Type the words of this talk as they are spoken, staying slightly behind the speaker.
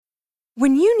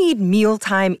When you need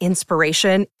mealtime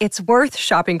inspiration, it's worth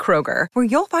shopping Kroger, where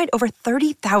you'll find over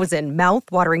 30,000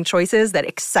 mouth-watering choices that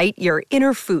excite your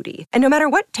inner foodie. And no matter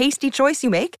what tasty choice you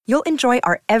make, you'll enjoy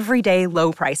our everyday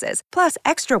low prices, plus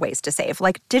extra ways to save,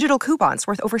 like digital coupons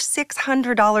worth over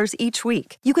 $600 each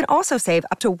week. You can also save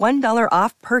up to $1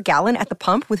 off per gallon at the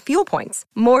pump with fuel points.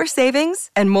 More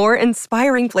savings and more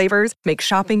inspiring flavors make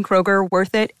shopping Kroger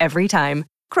worth it every time.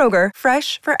 Kroger,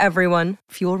 fresh for everyone.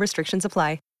 Fuel restrictions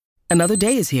apply. Another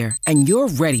day is here, and you're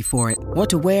ready for it. What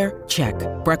to wear? Check.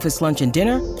 Breakfast, lunch, and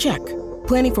dinner? Check.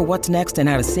 Planning for what's next and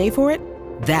how to save for it?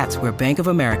 That's where Bank of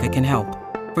America can help.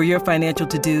 For your financial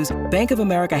to-dos, Bank of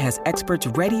America has experts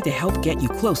ready to help get you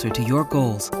closer to your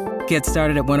goals. Get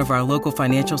started at one of our local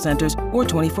financial centers or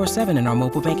 24/7 in our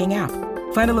mobile banking app.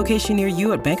 Find a location near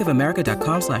you at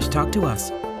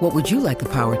bankofamerica.com/talktous. What would you like the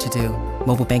power to do?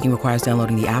 Mobile banking requires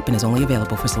downloading the app and is only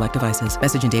available for select devices.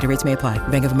 Message and data rates may apply.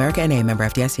 Bank of America N.A., member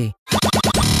FDIC.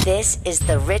 This is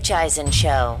the Rich Eisen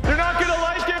Show. You're not going to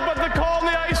like it, but the call on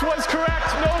the ice was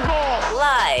correct. No goal.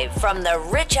 Live from the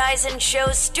Rich Eisen Show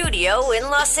studio in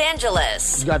Los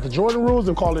Angeles. You got the Jordan rules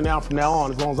and calling out from now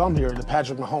on, as long as I'm here, the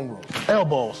Patrick Mahomes rules.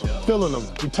 Elbows, feeling them,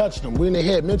 we touch them. We're in the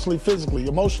head mentally, physically,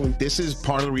 emotionally. This is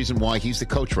part of the reason why he's the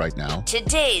coach right now.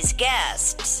 Today's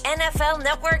guests, NFL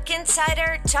Network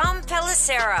insider Tom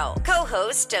Pelissero,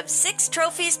 co-host of Six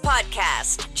Trophies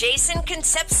podcast, Jason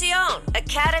Concepcion,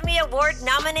 Academy Award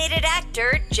nominated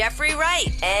actor Jeffrey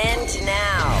Wright, and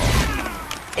now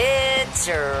it's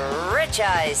Rich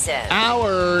Eisen.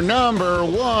 Our number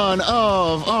one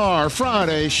of our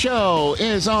Friday show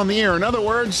is on the air. In other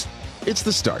words, it's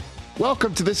the start.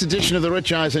 Welcome to this edition of the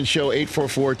Rich Eisen Show.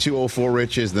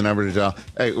 844-204-RICH is the number to dial.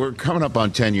 Hey, we're coming up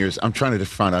on 10 years. I'm trying to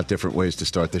find out different ways to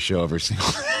start the show every single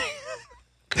day.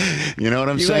 You know what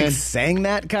I'm saying? You like sang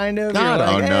that kind of? I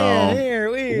don't know. Here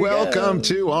we Welcome go.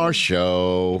 to our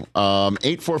show.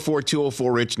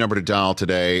 844-204-RICH number to dial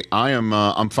today.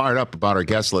 I'm fired up about our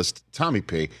guest list. Tommy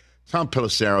P. Tom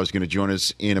Pelissero is going to join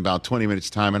us in about 20 minutes'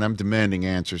 time, and I'm demanding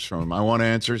answers from him. I want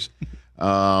answers.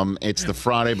 It's the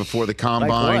Friday before the Combine.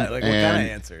 Like what? Like what kind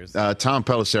of answers? Tom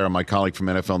Pelissero, my colleague from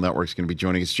NFL Network, is going to be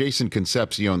joining us. Jason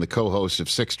Concepcion, the co-host of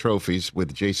Six Trophies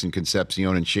with Jason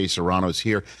Concepcion and Shea Serrano's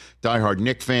here. Diehard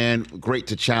Knick fan. Great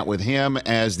to chat with him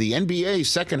as the NBA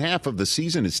second half of the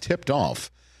season is tipped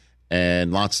off.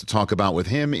 And lots to talk about with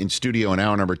him in studio in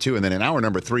hour number 2. And then in hour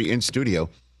number 3 in studio,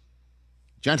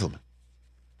 gentlemen,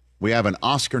 we have an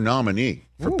Oscar nominee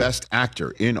for Best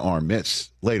Actor in our midst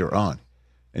later on.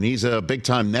 And he's a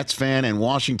big-time Nets fan and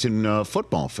Washington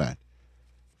football fan.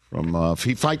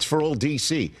 He fights for old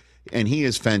D.C., and he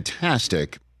is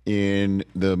fantastic in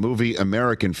the movie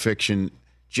American Fiction.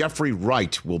 Jeffrey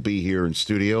Wright will be here in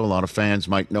studio. A lot of fans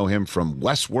might know him from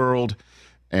Westworld,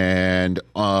 and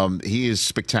he is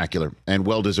spectacular and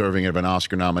well-deserving of an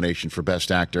Oscar nomination for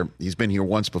Best Actor. He's been here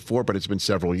once before, but it's been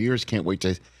several years. Can't wait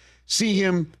to see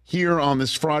him here on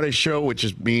this Friday show,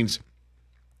 which means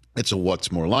it's a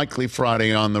What's More Likely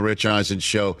Friday on the Rich Eisen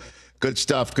Show. Good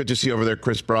stuff. Good to see you over there,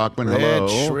 Chris Brockman.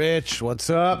 Hello. Rich, what's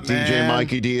up, DJ man?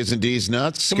 Mikey D is and D's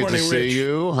nuts. Good Good morning, to see Rich.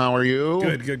 you. How are you?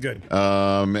 Good.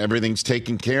 Everything's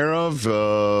taken care of.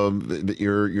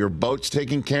 Your boat's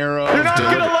taken care of. You're not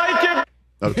going to like it.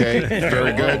 Okay,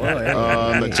 very good.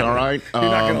 That's all right. You're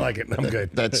not going to like it. I'm good.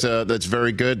 That's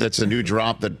very good. That's a new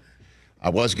drop that I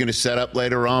was going to set up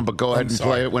later on, but go ahead and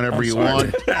play it whenever you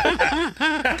want.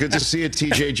 Good to see you,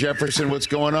 TJ Jefferson. What's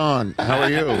going on? How are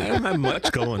you? I don't have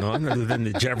much going on other than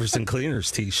the Jefferson Cleaners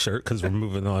T-shirt because we're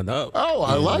moving on up. Oh,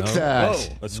 I like that.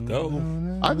 Whoa, let's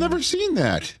go. I've never seen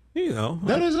that. You know,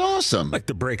 That is awesome. I like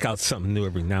to break out something new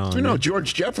every now and You then. know,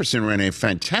 George Jefferson ran a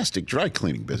fantastic dry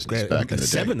cleaning business back in the day.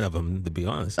 7 of them, to be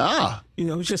honest. You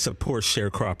know, he's just a poor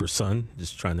sharecropper son,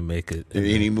 just trying to make it. And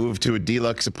he moved to a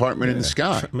deluxe apartment in the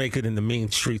sky. Make it in the main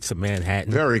streets of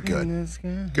Manhattan. Very good.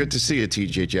 Good to see you,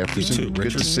 TJ Jefferson. You too, Good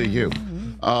Richard. to see you.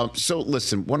 So,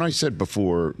 listen, when I said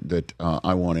before that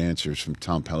I want answers from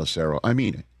Tom Pelissero, I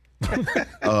mean it.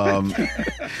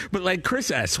 But like Chris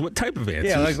asked, what type of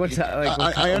answers? Yeah, like what's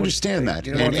I understand that.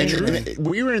 You know what I mean? And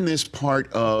we're in this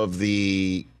part of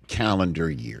the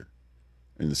calendar year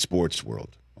in the sports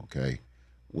world, okay,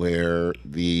 where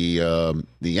the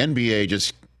NBA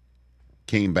just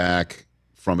came back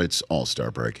from its All-Star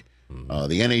break.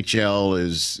 The NHL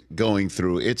is going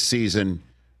through its season.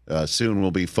 Soon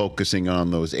we'll be focusing on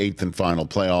those 8th and final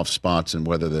playoff spots and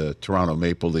whether the Toronto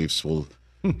Maple Leafs will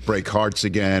break hearts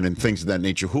again and things of that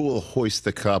nature. Who will hoist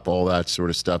the cup? All that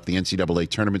sort of stuff. The NCAA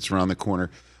tournament's around the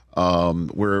corner.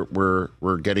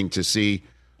 We're getting to see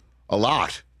a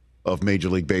lot of Major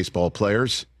League Baseball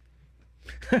players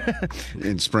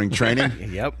in spring training.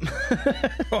 Yep.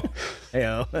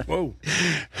 Hey-o. Whoa.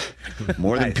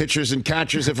 More than pitchers and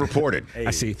catchers have reported.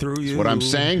 I see through you. That's what I'm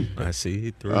saying. I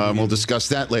see through you. We'll discuss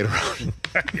that later on.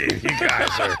 You guys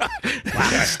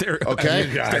are... Okay?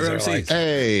 You guys are like...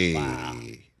 Hey. Wow.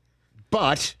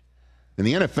 But in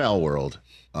the NFL world,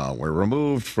 we're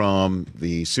removed from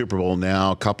the Super Bowl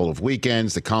now, a couple of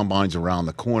weekends. The Combine's around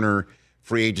the corner.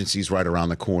 Free agency's right around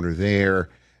the corner there.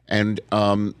 And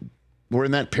we're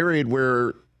in that period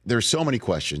where there's so many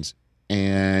questions,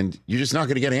 and you're just not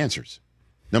going to get answers,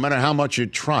 no matter how much you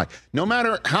try. No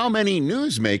matter how many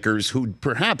newsmakers who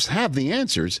perhaps have the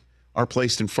answers are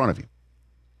placed in front of you.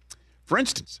 For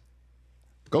instance,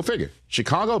 go figure,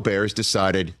 Chicago Bears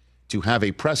decided to have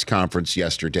a press conference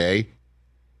yesterday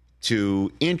to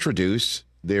introduce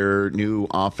their new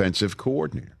offensive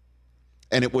coordinator.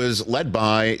 And it was led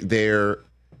by their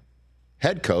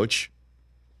head coach,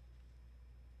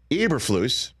 Matt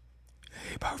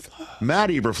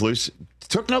Eberflus.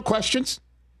 Took no questions.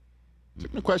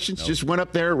 Nope. Just went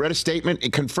up there, read a statement,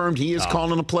 and confirmed he is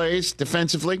calling the plays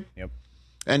defensively. Yep.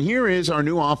 And here is our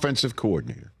new offensive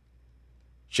coordinator,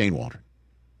 Shane Waldron.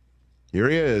 Here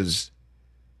he is.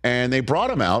 And they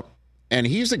brought him out, and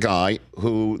he's the guy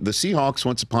who the Seahawks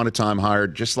once upon a time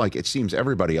hired, just like it seems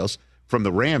everybody else, from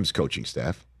the Rams coaching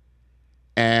staff.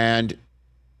 And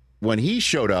when he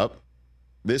showed up,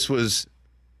 this was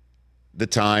the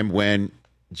time when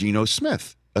Geno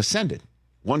Smith ascended,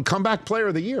 won comeback player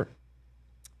of the year,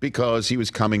 because he was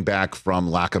coming back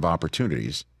from lack of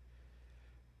opportunities.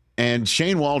 And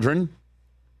Shane Waldron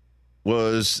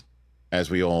was, as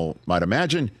we all might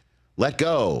imagine, let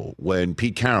go when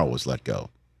Pete Carroll was let go.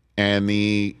 And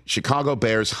the Chicago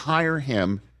Bears hire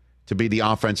him to be the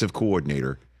offensive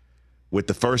coordinator with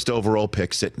the first overall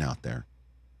pick sitting out there.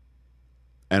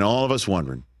 And all of us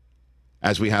wondering,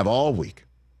 as we have all week,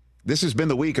 this has been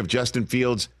the week of Justin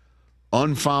Fields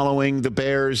unfollowing the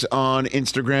Bears on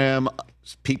Instagram,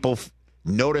 people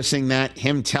noticing that,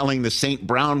 him telling the St.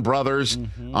 Brown brothers,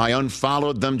 I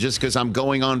unfollowed them just because I'm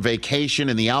going on vacation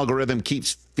and the algorithm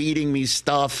keeps feeding me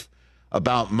stuff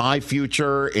about my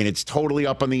future and it's totally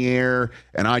up in the air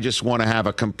and I just want to have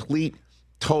a complete,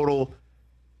 total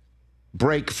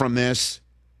break from this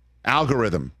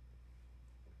algorithm.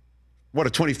 What a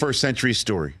 21st century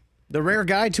story. The rare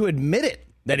guy to admit it,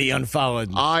 that he unfollowed.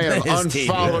 I have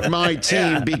unfollowed my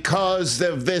team because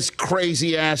of this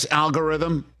crazy-ass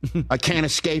algorithm. I can't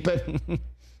escape it.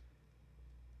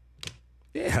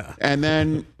 Yeah. And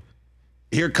then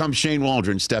here comes Shane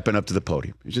Waldron stepping up to the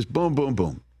podium. It's just boom, boom,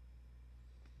 boom.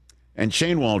 And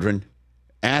Shane Waldron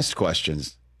asked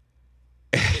questions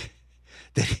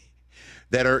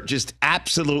that are just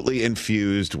absolutely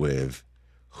infused with,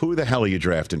 who the hell are you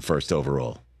drafting first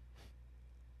overall?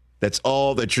 That's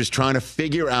all. That just trying to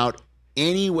figure out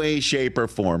any way, shape, or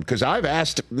form. Because I've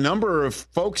asked a number of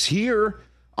folks here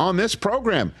on this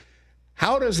program,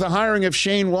 how does the hiring of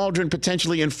Shane Waldron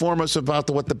potentially inform us about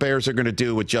what the Bears are going to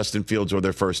do with Justin Fields or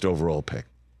their first overall pick?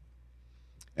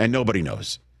 And nobody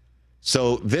knows.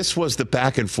 So this was the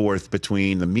back and forth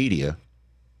between the media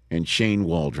and Shane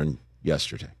Waldron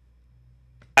yesterday.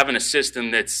 Having a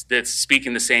system that's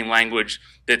speaking the same language,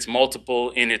 that's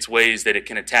multiple in its ways that it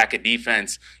can attack a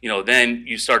defense, then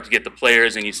you start to get the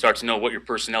players and you start to know what your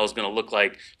personnel is going to look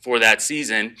like for that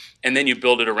season, and then you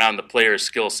build it around the player's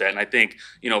skill set. And I think,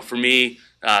 for me,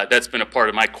 that's been a part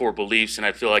of my core beliefs, and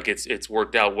I feel like it's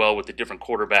worked out well with the different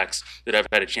quarterbacks that I've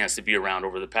had a chance to be around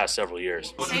over the past several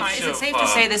years. Is it safe to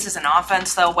say this is an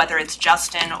offense, though, whether it's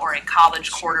Justin or a college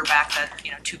quarterback that,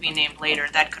 to be named later,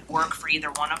 that could work for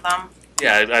either one of them?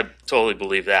 Yeah, I totally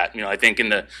believe that. I think in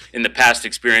the past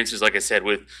experiences, like I said,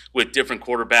 with different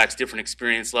quarterbacks, different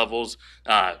experience levels,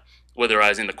 whether I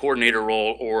was in the coordinator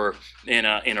role or in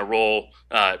a role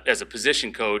as a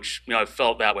position coach, I've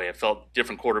felt that way. I felt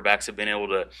different quarterbacks have been able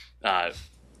to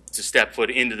step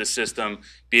foot into the system,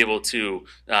 be able to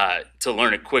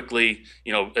learn it quickly,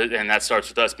 and that starts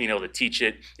with us being able to teach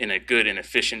it in a good and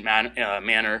efficient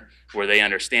manner where they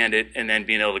understand it, and then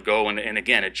being able to go and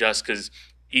again adjust, because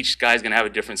each guy's going to have a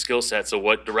different skill set. So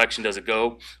what direction does it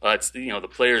go? It's the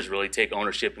players really take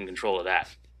ownership and control of that.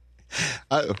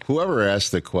 Whoever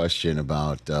asked the question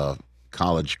about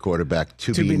college quarterback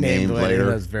to be named later.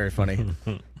 That's very funny.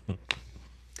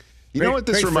 You know what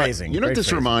this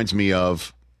reminds me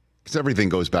of? Because everything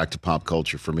goes back to pop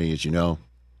culture for me, as you know,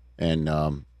 and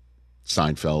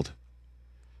Seinfeld. Do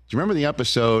you remember the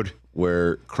episode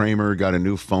where Kramer got a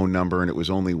new phone number and it was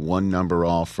only one number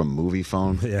off from movie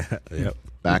phone? Yeah, yep.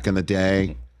 Back in the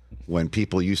day when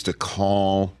people used to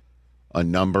call a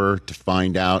number to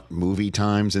find out movie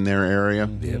times in their area.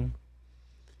 Yep.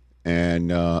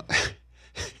 And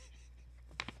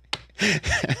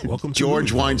Welcome.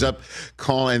 George winds up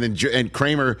calling, and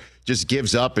Kramer just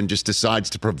gives up and just decides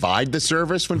to provide the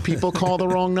service when people call the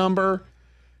wrong number.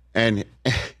 And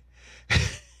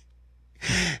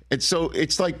so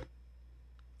it's like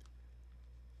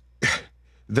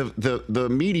the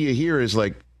media here is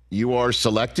like, you are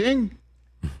selecting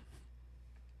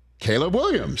Caleb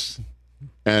Williams.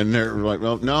 And they're like,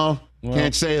 well, no,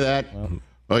 can't say that.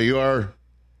 Well, you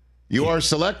are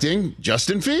selecting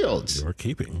Justin Fields. You are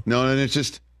keeping. No, and it's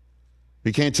just,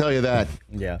 we can't tell you that.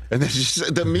 Yeah. And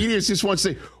the media just wants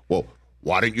to say, well,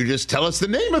 why don't you just tell us the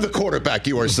name of the quarterback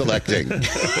you are selecting?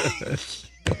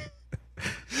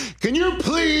 Can you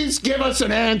please give us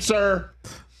an answer?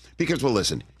 Because, well,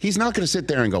 listen, he's not going to sit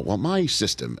there and go, well, my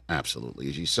system, absolutely,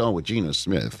 as you saw with Geno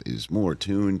Smith, is more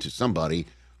tuned to somebody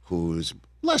who's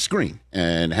less green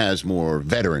and has more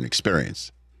veteran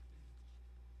experience.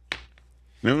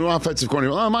 And an offensive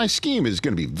coordinator, well, my scheme is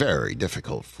going to be very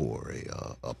difficult for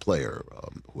a player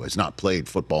who has not played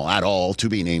football at all, to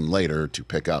be named later, to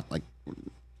pick up.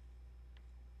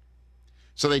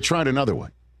 So they tried another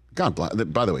one. God bless.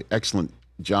 By the way, excellent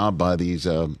job by these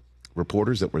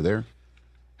reporters that were there.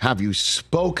 Have you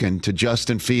spoken to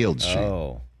Justin Fields, Shane?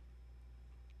 Oh.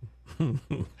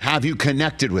 Have you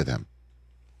connected with him?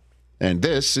 And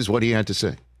this is what he had to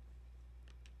say.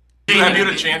 Have you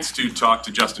had a chance to talk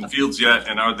to Justin Fields yet?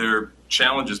 And are there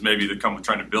challenges maybe that come with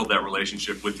trying to build that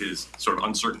relationship with his sort of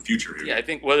uncertain future here? Yeah, I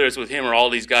think whether it's with him or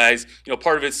all these guys,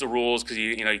 part of it's the rules because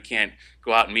you can't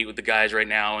go out and meet with the guys right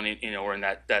now, and we're in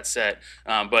that set.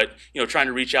 But trying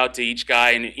to reach out to each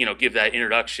guy and give that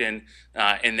introduction,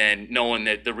 and then knowing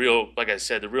that the real, like I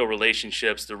said, the real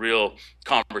relationships, the real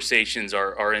conversations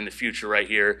are in the future right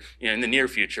here, in the near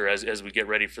future as we get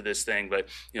ready for this thing. But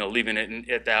leaving it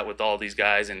at that with all these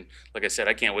guys, and like I said,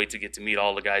 I can't wait to get to meet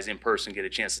all the guys in person, get a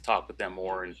chance to talk with them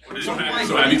more. And so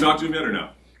have you talked to him yet or no?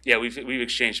 Yeah, we've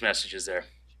exchanged messages there.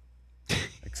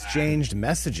 Exchanged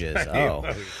messages.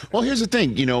 Oh. Well, here's the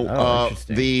thing.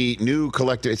 The new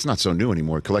collective, it's not so new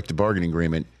anymore, collective bargaining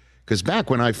agreement, because back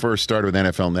when I first started with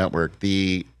NFL Network,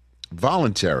 the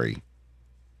voluntary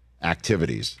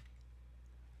activities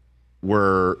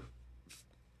were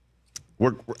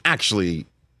actually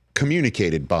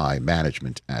communicated by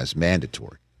management as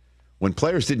mandatory. When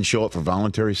players didn't show up for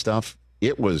voluntary stuff,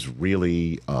 it was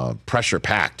really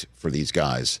pressure-packed for these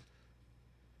guys.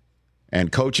 And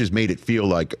coaches made it feel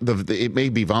like it may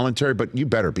be voluntary, but you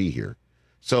better be here.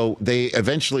 So they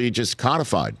eventually just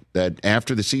codified that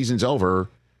after the season's over,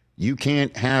 you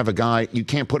can't have a guy, you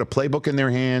can't put a playbook in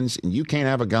their hands, and you can't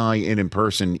have a guy in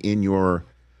person in your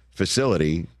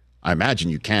facility. I imagine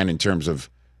you can in terms of,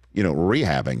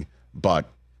 rehabbing, but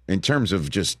in terms of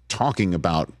just talking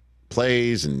about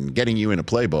plays and getting you in a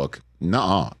playbook,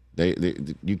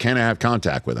 you can't have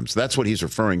contact with them. So that's what he's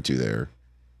referring to there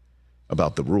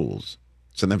about the rules.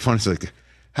 So then fun is like,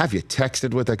 have you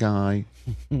texted with a guy?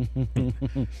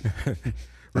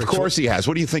 Of course he has.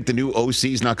 What do you think? The new OC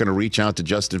is not going to reach out to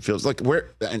Justin Fields? Like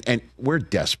we're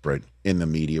desperate in the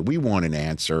media. We want an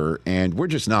answer, and we're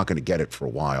just not going to get it for a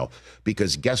while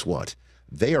because guess what?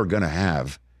 They are going to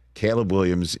have Caleb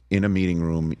Williams in a meeting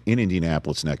room in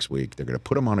Indianapolis next week. They're going to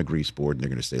put him on a grease board, and they're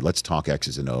going to say, let's talk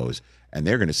X's and O's, and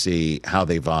they're going to see how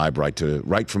they vibe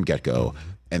right from get-go.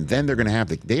 And then they are going to have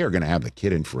the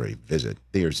kid in for a visit.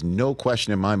 There's no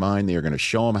question in my mind. They are going to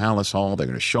show him Hallis Hall. They're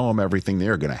going to show him everything. They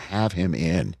are going to have him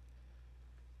in.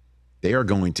 They are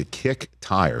going to kick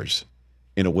tires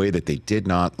in a way that they did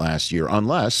not last year,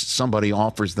 unless somebody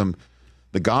offers them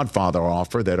the Godfather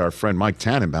offer that our friend Mike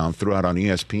Tannenbaum threw out on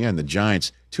ESPN. The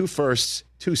Giants, 2 firsts,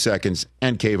 2 seconds,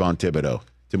 and Kayvon Thibodeau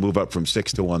to move up from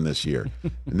 6-1 this year.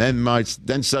 And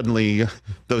then suddenly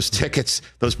those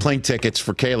plane tickets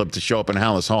for Caleb to show up in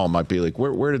Hallis Hall might be like,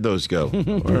 where did those go?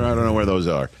 Or I don't know where those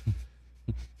are.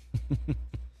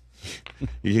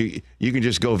 You can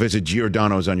just go visit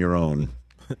Giordano's on your own.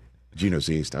 Geno's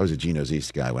East. I was a Geno's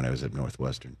East guy when I was at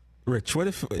Northwestern. Rich, what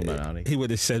if he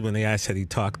would have said when they asked had he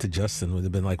talked to Justin, would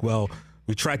have been like, well,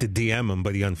 we tried to DM him,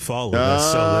 but he unfollowed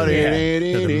us, so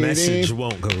the message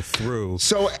won't go through.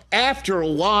 So after a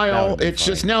while, it's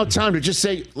just now time to just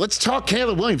say, let's talk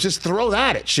Caleb Williams. Just throw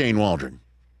that at Shane Waldron.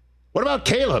 What about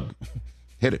Caleb?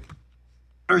 Hit it.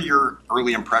 What are your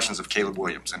early impressions of Caleb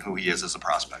Williams and who he is as a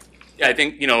prospect? Yeah, I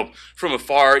think, from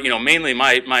afar, mainly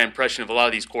my impression of a lot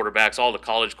of these quarterbacks, all the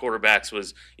college quarterbacks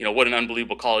was, what an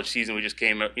unbelievable college season we just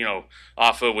came,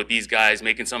 off of with these guys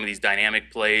making some of these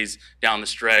dynamic plays down the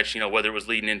stretch, whether it was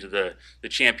leading into the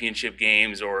championship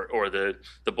games or the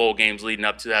bowl games leading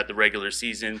up to that, the regular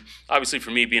season. Obviously,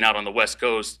 for me being out on the West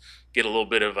Coast, get a little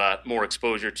bit of more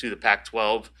exposure to the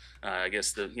Pac-12. I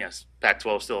guess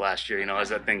Pac-12 still last year, as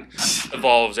that thing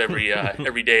evolves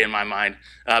every day in my mind.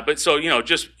 But so,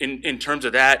 just in terms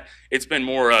of that, it's been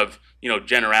more of,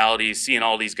 generalities, seeing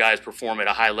all these guys perform at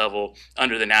a high level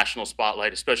under the national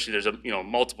spotlight, especially there's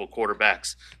multiple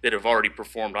quarterbacks that have already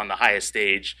performed on the highest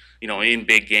stage, in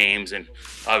big games. And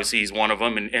obviously he's one of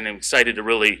them. And I'm excited to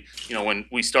really, when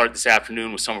we start this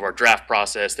afternoon with some of our draft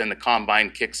process, then the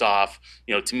combine kicks off,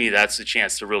 to me, that's the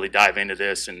chance to really dive into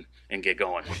this and get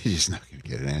going. He's not going to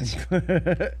get an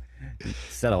answer.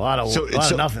 Said a lot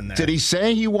of nothing there. Did he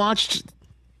say he watched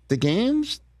the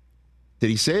games? Did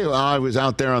he say, I was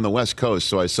out there on the West Coast,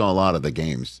 so I saw a lot of the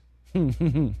games?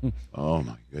 Oh,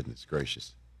 my goodness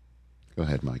gracious. Go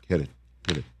ahead, Mike. Hit it.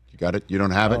 You got it? You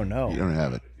don't have it? Oh, no. You don't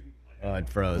have it. Oh, it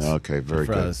froze. Okay, very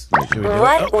good.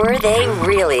 What were they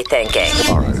really thinking?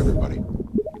 All right, everybody.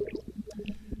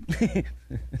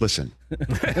 Listen.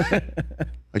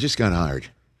 I just got hired.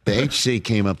 The HC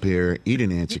came up here. He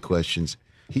didn't answer questions.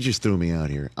 He just threw me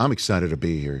out here. I'm excited to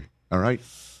be here. All right?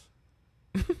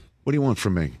 What do you want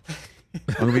from me?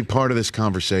 I'm going to be part of this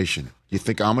conversation. You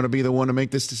think I'm going to be the one to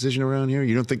make this decision around here?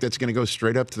 You don't think that's going to go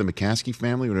straight up to the McCaskey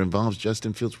family when it involves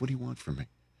Justin Fields? What do you want from me?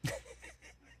 What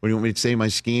do you want me to say? My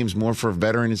scheme's more for a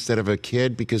veteran instead of a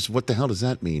kid? Because what the hell does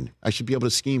that mean? I should be able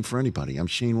to scheme for anybody. I'm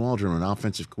Shane Waldron, an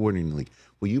offensive coordinating league.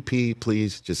 Will you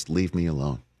please just leave me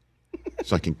alone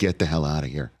so I can get the hell out of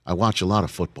here? I watch a lot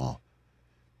of football.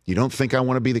 You don't think I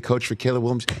want to be the coach for Caleb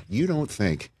Williams? You don't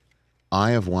think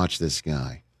I have watched this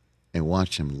guy and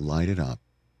watch him light it up?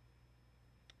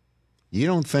 You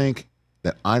don't think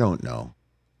that I don't know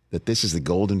that this is the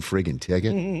golden friggin'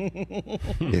 ticket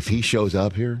if he shows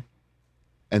up here,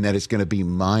 and that it's going to be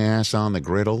my ass on the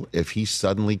griddle if he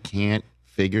suddenly can't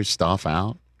figure stuff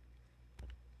out?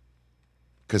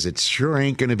 Because it sure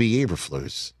ain't going to be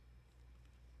Eberflus,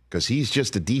 because he's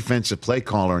just a defensive play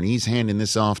caller and he's handing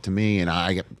this off to me,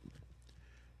 and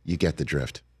you get the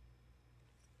drift.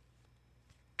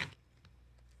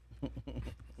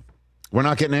 We're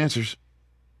not getting answers.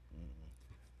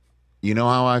 You know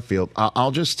how I feel.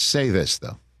 I'll just say this,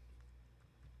 though,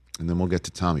 and then we'll get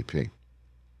to Tommy P. Let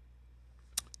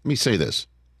me say this.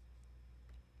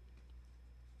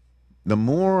 The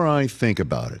more I think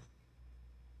about it,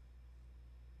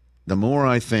 the more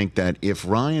I think that if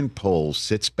Ryan Poles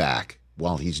sits back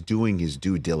while he's doing his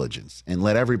due diligence and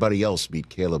let everybody else meet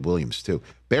Caleb Williams, too.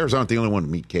 Bears aren't the only one to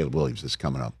meet Caleb Williams this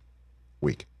coming up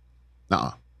week.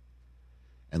 Nuh-uh.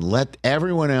 And let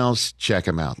everyone else check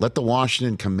him out. Let the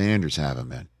Washington Commanders have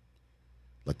him in.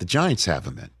 Let the Giants have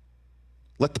him in.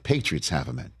 Let the Patriots have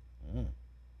him in.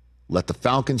 Let the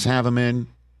Falcons have him in.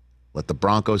 Let the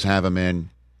Broncos have him in.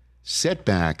 Sit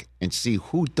back and see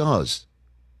who does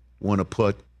want to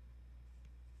put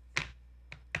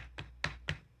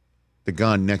the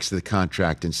gun next to the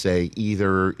contract and say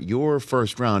either your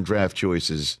first-round draft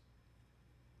choices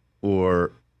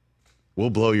or we'll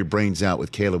blow your brains out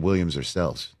with Caleb Williams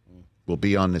ourselves. We'll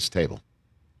be on this table.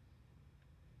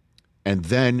 And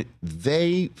then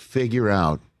they figure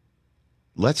out,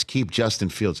 let's keep Justin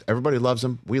Fields. Everybody loves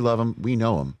him. We love him. We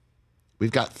know him.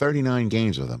 We've got 39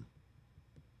 games with him.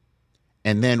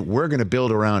 And then we're going to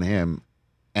build around him,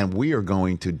 and we are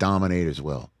going to dominate as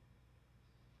well.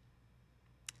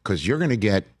 Because you're going to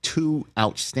get two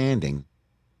outstanding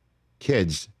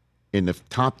kids in the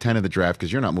top 10 of the draft,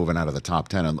 because you're not moving out of the top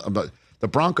 10. But the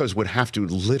Broncos would have to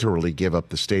literally give up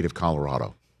the state of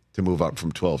Colorado to move up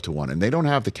from 12 to 1, and they don't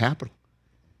have the capital,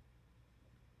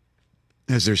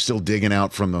 as they're still digging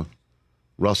out from the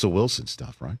Russell Wilson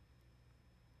stuff, right?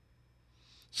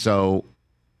 So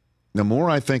the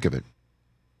more I think of it,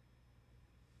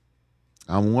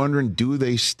 I'm wondering, do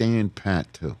they stand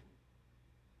pat too?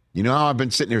 You know how I've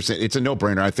been sitting here saying it's a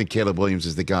no-brainer. I think Caleb Williams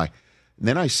is the guy. And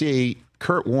then I see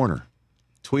Kurt Warner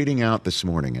tweeting out this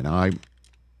morning, and I,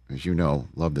 as you know,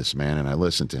 love this man, and I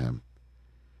listen to him.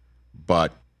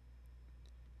 But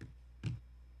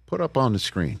put up on the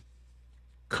screen,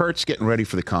 Kurt's getting ready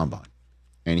for the combine,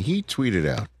 and he tweeted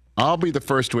out, I'll be the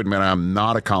first to admit I'm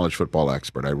not a college football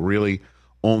expert. I really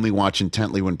only watch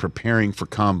intently when preparing for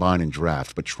combine and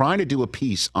draft, but trying to do a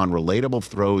piece on relatable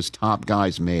throws top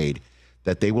guys made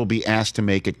that they will be asked to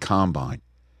make at combine.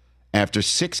 After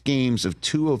 6 games of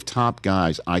 2 of top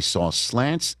guys, I saw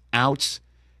slants, outs,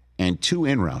 and 2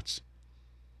 in routes.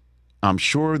 I'm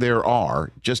sure there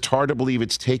are. Just hard to believe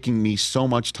it's taking me so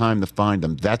much time to find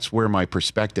them. That's where my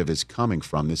perspective is coming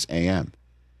from, this AM.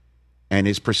 And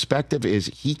his perspective is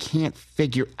he can't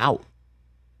figure out.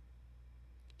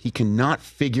 He cannot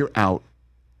figure out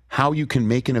how you can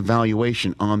make an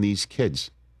evaluation on these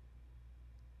kids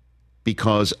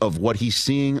because of what he's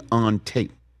seeing on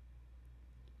tape.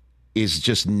 is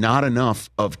just not enough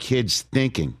of kids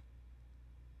thinking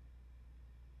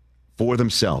for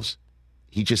themselves.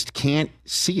 He just can't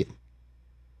see it.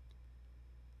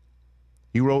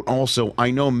 He wrote also,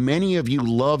 I know many of you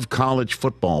love college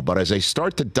football, but as I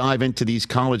start to dive into these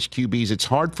college QBs, it's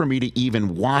hard for me to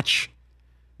even watch.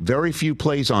 Very few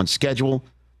plays on schedule.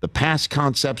 The pass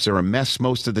concepts are a mess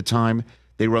most of the time.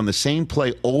 They run the same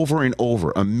play over and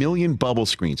over, a million bubble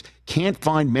screens. Can't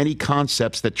find many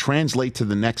concepts that translate to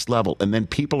the next level. And then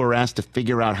people are asked to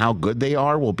figure out how good they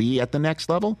will be at the next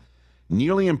level.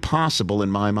 Nearly impossible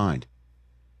in my mind.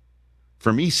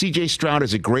 For me, C.J. Stroud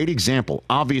is a great example.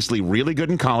 Obviously really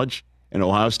good in college, and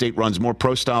Ohio State runs more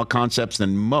pro-style concepts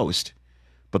than most.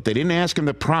 But they didn't ask him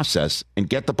to process and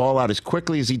get the ball out as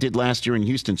quickly as he did last year in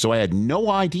Houston, so I had no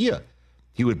idea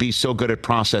he would be so good at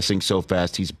processing so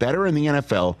fast. He's better in the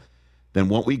NFL than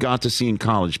what we got to see in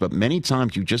college, but many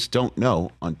times you just don't know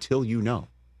until you know.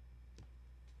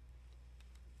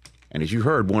 And as you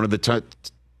heard, one of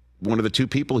the two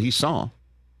people he saw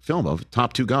film of,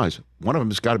 top two guys, one of them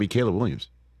has got to be Caleb Williams.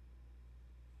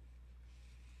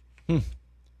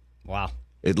 Wow.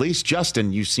 At least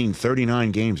Justin, you've seen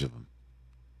 39 games of him.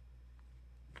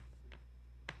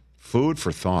 Food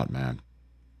for thought, man.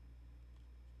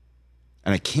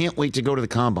 And I can't wait to go to the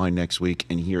Combine next week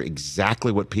and hear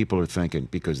exactly what people are thinking,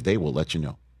 because they will let you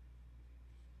know.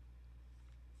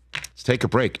 Let's take a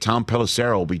break. Tom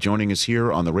Pelissero will be joining us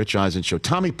here on the Rich Eisen Show.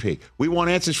 Tommy P., we want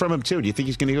answers from him too. Do you think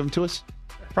he's going to give them to us?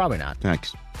 Probably not.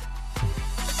 Thanks.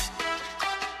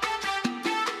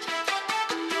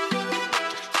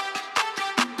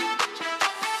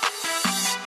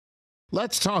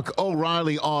 Let's talk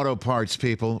O'Reilly Auto Parts,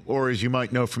 people, or as you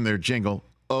might know from their jingle,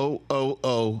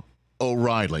 O-O-O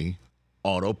O'Reilly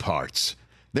Auto Parts.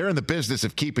 They're in the business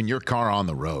of keeping your car on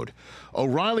the road.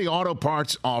 O'Reilly Auto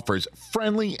Parts offers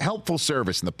friendly, helpful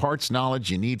service and the parts knowledge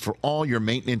you need for all your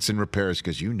maintenance and repairs,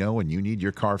 because you know when you need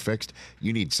your car fixed,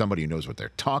 you need somebody who knows what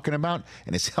they're talking about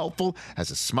and is helpful,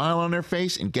 has a smile on their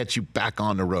face, and gets you back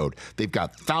on the road. They've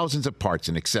got thousands of parts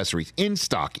and accessories in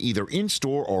stock, either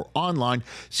in-store or online,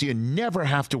 so you never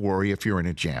have to worry if you're in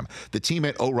a jam. The team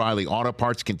at O'Reilly Auto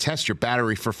Parts can test your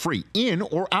battery for free in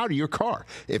or out of your car.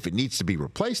 If it needs to be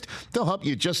replaced, they'll help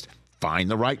you just find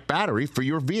the right battery for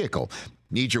your vehicle.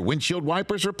 Need your windshield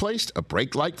wipers replaced, a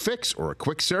brake light fix, or a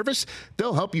quick service?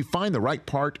 They'll help you find the right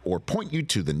part or point you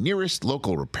to the nearest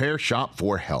local repair shop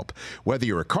for help. Whether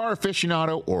you're a car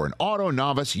aficionado or an auto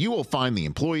novice, you will find the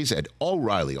employees at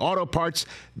O'Reilly Auto Parts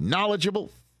knowledgeable,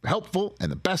 helpful,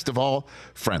 and the best of all,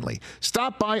 friendly.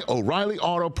 Stop by O'Reilly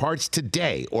Auto Parts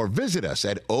today or visit us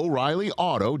at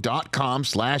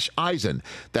O'ReillyAuto.com/Eisen.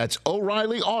 That's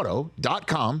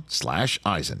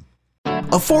O'ReillyAuto.com/Eisen.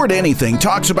 Afford Anything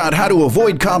talks about how to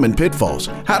avoid common pitfalls,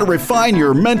 how to refine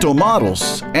your mental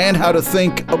models, and how to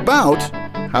think about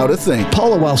how to think.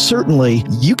 Paula, while certainly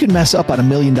you can mess up on $1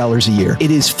 million a year, it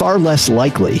is far less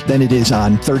likely than it is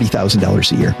on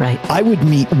 $30,000 a year. Right. I would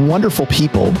meet wonderful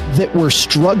people that were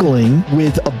struggling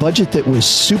with a budget that was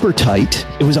super tight.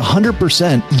 It was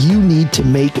 100%. You need to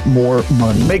make more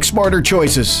money. Make smarter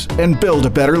choices and build a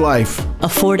better life.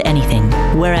 Afford Anything,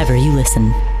 wherever you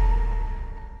listen.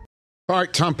 All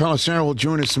right, Tom Pelissero will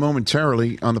join us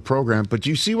momentarily on the program. But do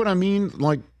you see what I mean?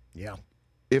 Like, yeah.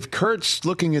 If Kurt's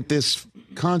looking at this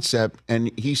concept and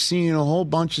he's seeing a whole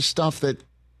bunch of stuff that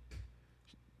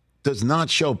does not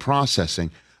show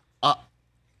processing,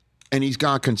 and he's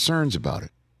got concerns about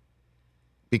it,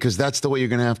 because that's the way you're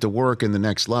going to have to work in the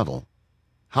next level,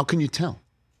 how can you tell?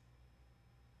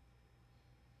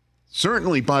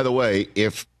 Certainly, by the way,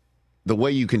 if the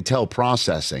way you can tell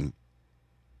processing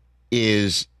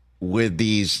is with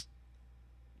these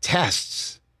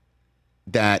tests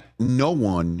that no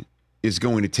one is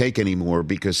going to take anymore,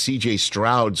 because C.J.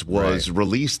 Stroud's was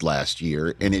released last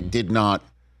year and it did not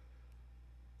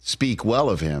speak well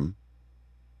of him.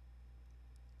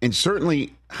 And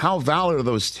certainly, how valid are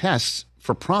those tests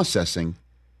for processing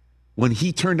when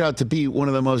he turned out to be one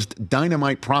of the most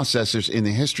dynamite processors in the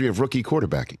history of rookie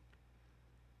quarterbacking?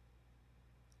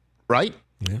 Right?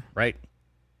 Yeah. Right.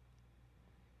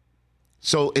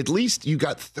 So at least you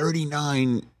got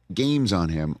 39 games on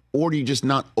him, or do you just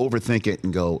not overthink it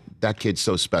and go, that kid's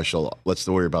so special, let's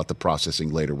worry about the processing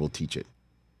later, we'll teach it?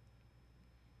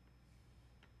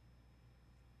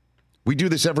 We do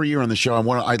this every year on the show.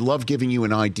 I love giving you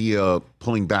an idea,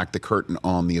 pulling back the curtain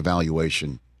on the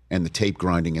evaluation and the tape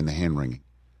grinding and the hand wringing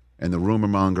and the rumor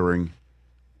mongering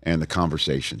and the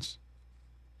conversations,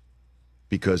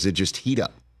 because they just heat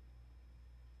up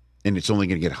and it's only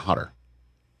going to get hotter.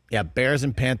 Yeah, Bears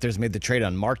and Panthers made the trade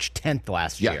on March 10th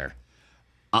last year.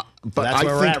 But that's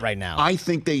where we're at right now. I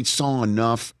think they saw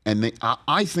enough, and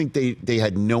I think they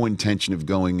had no intention of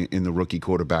going in the rookie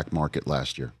quarterback market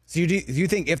last year. So do you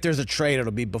think if there's a trade,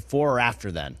 it'll be before or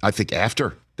after then? I think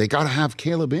after. They got to have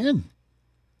Caleb in.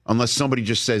 Unless somebody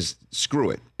just says, screw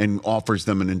it, and offers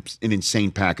them an insane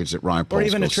package that Ryan Poles Or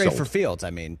even a trade sold. for Fields,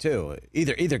 too.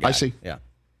 Either guy. I see. Yeah.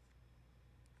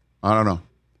 I don't know.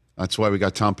 That's why we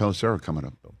got Tom Pelissero coming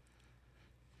up.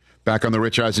 Back on the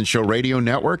Rich Eisen Show radio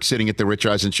network, sitting at the Rich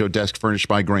Eisen Show desk furnished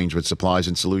by Grainger with supplies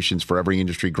and solutions for every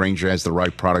industry. Grainger has the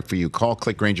right product for you. Call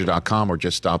clickgrainger.com or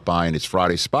just stop by in its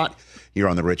Friday spot here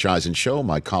on the Rich Eisen Show.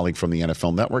 My colleague from the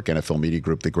NFL Network, NFL Media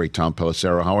Group, the great Tom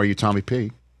Pelissero. How are you, Tommy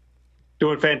P?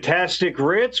 Doing fantastic,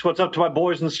 Rich. What's up to my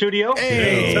boys in the studio?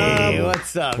 Hey, Tom.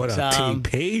 What's up, What up, Tom?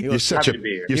 TP? You're such a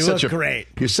You look great.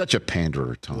 You're such a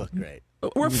panderer, Tom. You look great.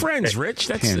 We're friends, Rich.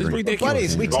 That's Pandering. ridiculous.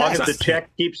 Buddies, we As long as text. the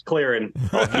check keeps clearing,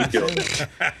 I'll keep doing it.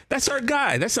 That's our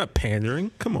guy. That's not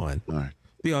pandering. Come on. All right.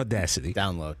 The audacity.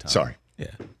 Down low, Tom. Sorry. Yeah.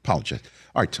 Apologize.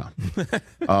 All right,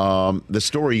 Tom. The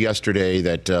story yesterday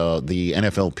that the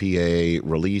NFLPA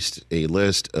released a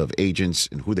list of agents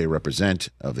and who they represent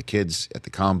of the kids at the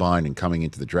combine and coming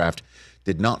into the draft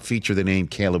did not feature the name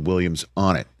Caleb Williams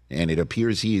on it. And it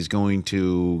appears he is going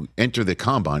to enter the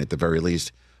combine, at the very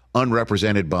least,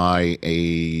 unrepresented by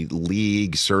a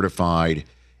league-certified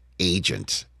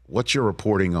agent. What's your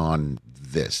reporting on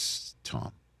this,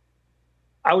 Tom?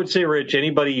 I would say, Rich,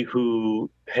 anybody who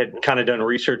had kind of done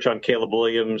research on Caleb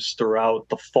Williams throughout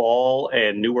the fall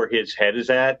and knew where his head is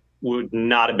at would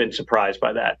not have been surprised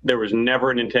by that. There was never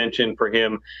an intention for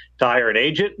him to hire an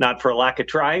agent, not for a lack of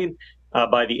trying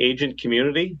by the agent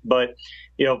community. But,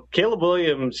 you know, Caleb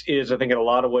Williams is, I think, in a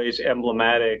lot of ways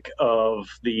emblematic of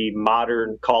the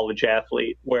modern college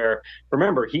athlete, where,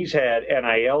 remember, he's had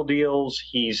NIL deals.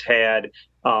 He's had,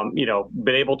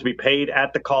 been able to be paid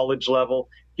at the college level.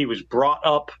 He was brought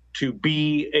up to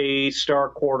be a star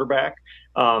quarterback.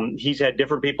 He's had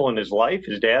different people in his life.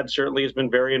 His dad certainly has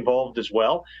been very involved as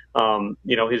well.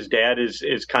 His dad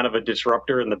is kind of a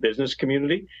disruptor in the business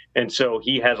community. And so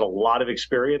he has a lot of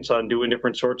experience on doing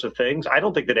different sorts of things. I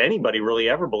don't think that anybody really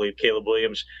ever believed Caleb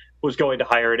Williams was going to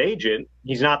hire an agent.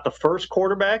 He's not the first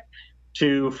quarterback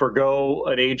to forgo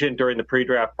an agent during the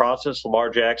pre-draft process. Lamar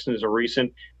Jackson is a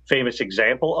recent famous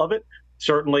example of it.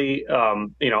 Certainly,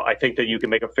 I think that you can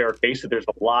make a fair case that there's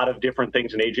a lot of different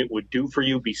things an agent would do for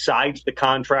you besides the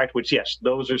contract, which, yes,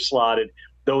 those are slotted.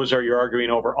 Those are, you're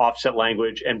arguing over offset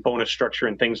language and bonus structure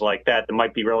and things like that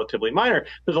might be relatively minor.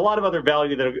 There's a lot of other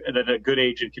value that a good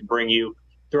agent can bring you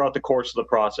throughout the course of the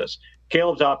process.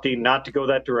 Caleb's opting not to go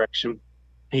that direction.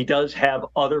 He does have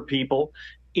other people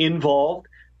involved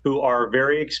who are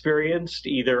very experienced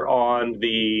either on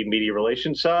the media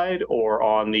relations side or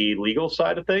on the legal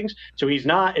side of things. So it's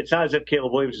not as if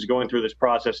Caleb Williams is going through this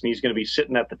process and he's going to be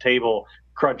sitting at the table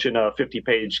crunching a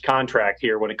 50-page contract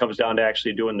here when it comes down to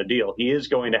actually doing the deal. He is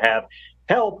going to have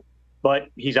help, but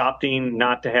he's opting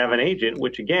not to have an agent,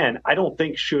 which, again, I don't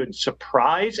think should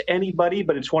surprise anybody,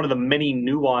 but it's one of the many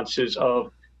nuances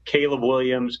of Caleb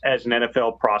Williams as an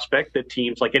NFL prospect that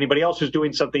teams, like anybody else who's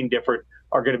doing something different,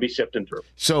 are going to be sifting through.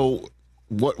 So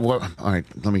what all right,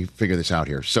 let me figure this out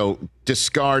here. So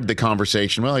discard the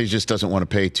conversation. Well, he just doesn't want to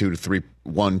pay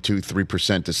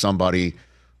 3% to somebody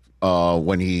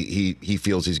when he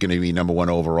feels he's going to be number one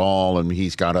overall, and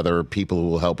he's got other people who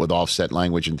will help with offset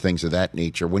language and things of that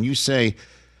nature. When you say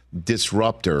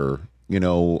disruptor,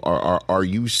 are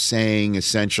you saying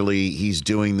essentially he's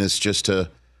doing this just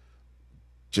to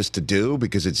do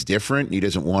because it's different? He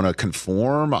doesn't want to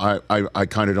conform? I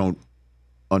kind of don't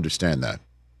understand that,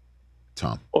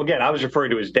 Tom. Well, again, I was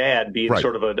referring to his dad being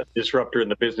sort of a disruptor in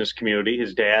the business community.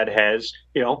 His dad has,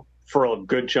 for a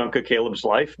good chunk of Caleb's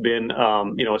life, been,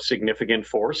 a significant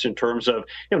force in terms of,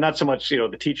 not so much,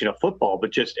 the teaching of football, but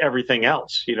just everything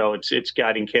else. It's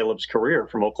guiding Caleb's career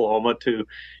from Oklahoma to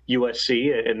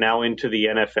USC and now into the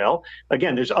NFL.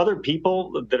 Again, there's other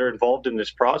people that are involved in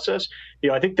this process.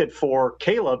 I think that for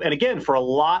Caleb, and again, for a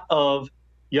lot of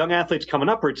young athletes coming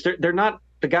up, they're not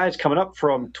the guys coming up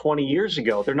from 20 years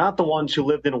ago. They're not the ones who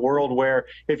lived in a world where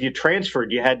if you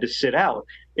transferred, you had to sit out,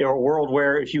 or a world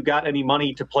where if you got any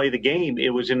money to play the game, it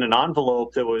was in an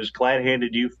envelope that was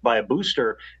glad-handed you by a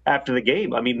booster after the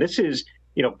game. I mean, this is,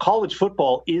 college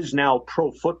football is now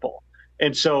pro football.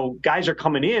 And so guys are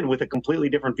coming in with a completely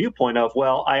different viewpoint of,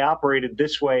 well, I operated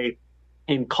this way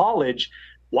in college.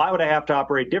 Why would I have to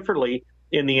operate differently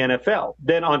in the NFL?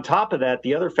 Then on top of that,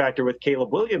 the other factor with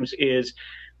Caleb Williams is,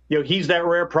 he's that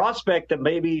rare prospect that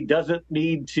maybe doesn't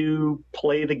need to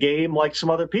play the game like some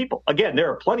other people. Again,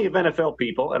 there are plenty of NFL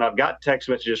people, and I've got text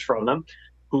messages from them,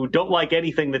 who don't like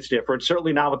anything that's different,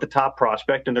 certainly not with the top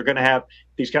prospect, and they're going to have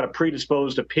these kind of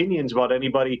predisposed opinions about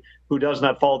anybody who does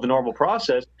not follow the normal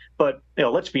process. But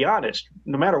let's be honest,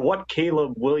 no matter what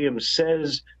Caleb Williams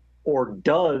says or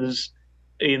does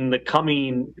in the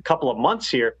coming couple of months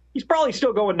here, he's probably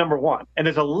still going number one. And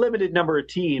there's a limited number of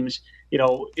teams,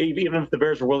 even if the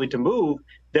Bears were willing to move,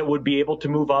 that would be able to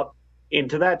move up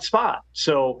into that spot.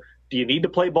 So do you need to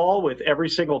play ball with every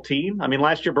single team? I mean,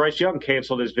 last year, Bryce Young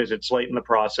canceled his visits late in the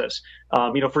process.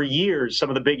 For years, some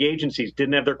of the big agencies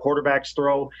didn't have their quarterbacks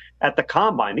throw at the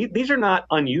combine. These are not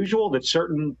unusual that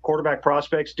certain quarterback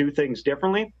prospects do things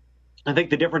differently. I think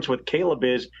the difference with Caleb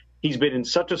is he's been in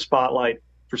such a spotlight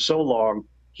for so long.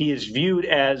 He is viewed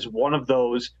as one of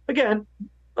those, again,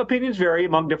 opinions vary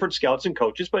among different scouts and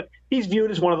coaches, but he's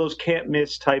viewed as one of those can't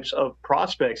miss types of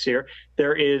prospects here.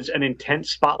 There is an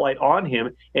intense spotlight on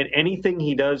him, and anything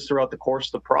he does throughout the course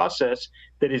of the process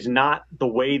that is not the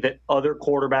way that other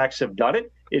quarterbacks have done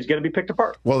it is going to be picked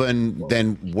apart. Well,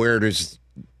 then where does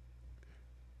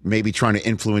maybe trying to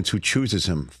influence who chooses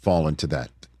him fall into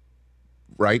that?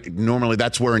 Right? Normally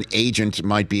that's where an agent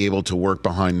might be able to work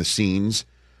behind the scenes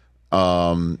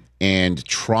and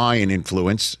try and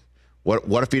influence.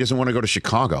 What if he doesn't want to go to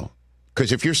Chicago?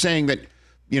 Because if you're saying that,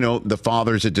 the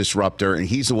father's a disruptor and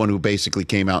he's the one who basically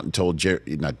came out and told,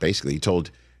 he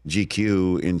told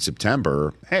GQ in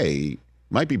September, hey,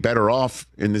 might be better off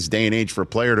in this day and age for a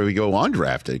player to go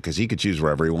undrafted because he could choose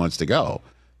wherever he wants to go.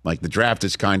 Like the draft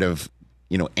is kind of,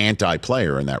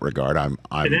 anti-player in that regard. And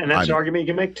that's an argument you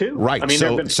can make too. Right. I mean,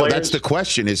 so that's the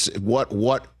question is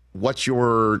what's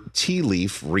your tea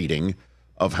leaf reading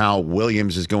of how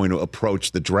Williams is going to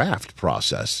approach the draft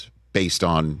process based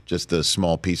on just the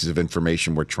small pieces of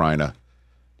information we're trying to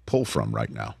pull from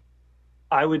right now?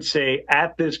 I would say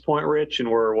at this point, Rich, and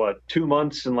we're 2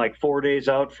 months and 4 days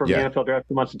out from the NFL draft,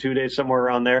 2 months and 2 days, somewhere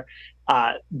around there.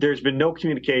 There's been no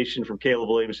communication from Caleb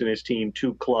Williams and his team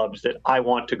to clubs that I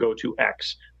want to go to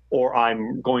X or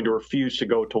I'm going to refuse to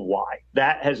go to Y.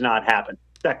 That has not happened.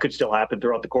 That could still happen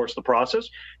throughout the course of the process.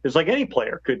 It's like any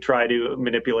player could try to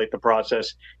manipulate the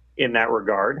process in that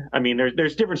regard. I mean,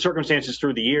 there's different circumstances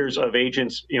through the years of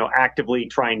agents, actively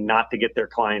trying not to get their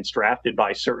clients drafted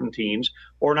by certain teams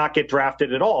or not get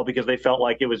drafted at all because they felt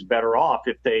like it was better off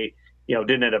if they,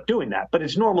 didn't end up doing that. But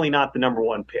it's normally not the number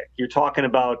one pick. You're talking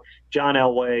about John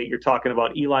Elway. You're talking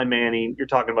about Eli Manning. You're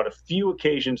talking about a few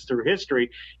occasions through history.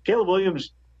 Caleb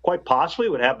Williams quite possibly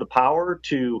would have the power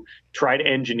to try to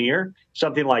engineer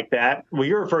something like that. What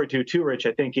you're referring to too, Rich,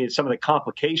 I think is some of the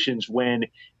complications when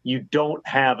you don't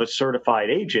have a certified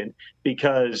agent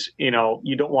because, you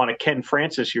don't want to Ken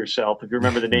Francis yourself. If you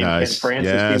remember the name Ken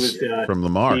Francis, he was from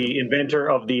Lamar, the inventor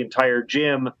of the entire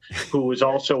gym, who was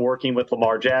also working with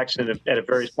Lamar Jackson at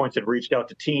various points had reached out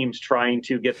to teams trying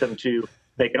to get them to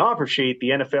make an offer sheet. The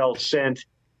NFL sent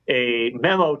a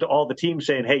memo to all the teams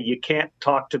saying, hey, you can't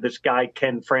talk to this guy,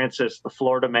 Ken Francis, the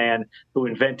Florida man who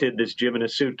invented this gym in a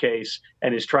suitcase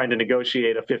and is trying to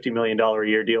negotiate a $50 million a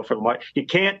year deal for Lamar. You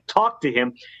can't talk to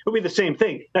him. It'll be the same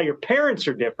thing. Now, your parents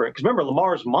are different because remember,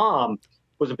 Lamar's mom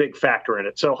was a big factor in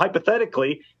it. So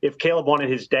hypothetically, if Caleb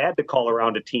wanted his dad to call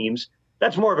around to teams,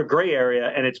 that's more of a gray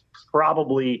area, and it's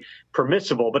probably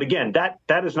permissible. But again, that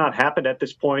has not happened at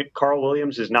this point. Carl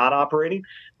Williams is not operating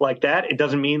like that. It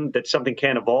doesn't mean that something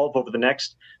can't evolve over the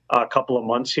next couple of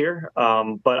months here.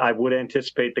 But I would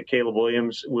anticipate that Caleb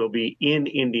Williams will be in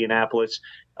Indianapolis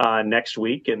next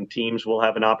week, and teams will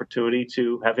have an opportunity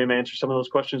to have him answer some of those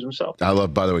questions himself. I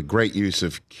love, by the way, great use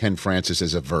of Ken Francis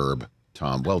as a verb.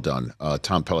 Tom, well done.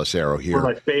 Tom Pelissero here.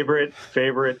 One of my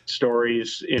favorite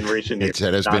stories in recent years.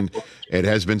 It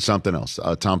has been something else.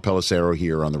 Tom Pelissero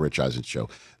here on the Rich Eisen Show.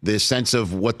 The sense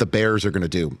of what the Bears are going to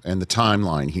do and the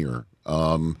timeline here.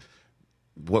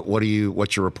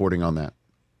 What's your reporting on that?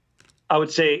 I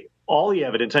would say all the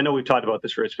evidence. I know we've talked about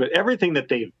this, Rich, but everything that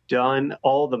they've done,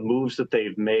 all the moves that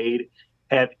they've made,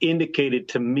 have indicated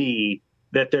to me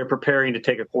that they're preparing to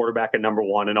take a quarterback at number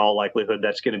one. In all likelihood,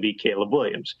 that's going to be Caleb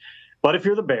Williams. But if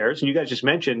you're the Bears, and you guys just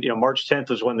mentioned, March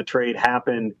 10th was when the trade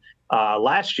happened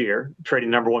last year, trading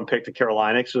number one pick to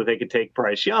Carolina so that they could take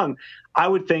Bryce Young. I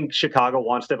would think Chicago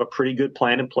wants to have a pretty good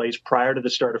plan in place prior to the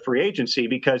start of free agency,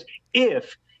 because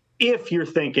if you're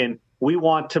thinking we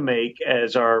want to make,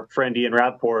 as our friend Ian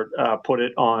Rappaport put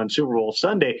it on Super Bowl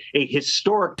Sunday, a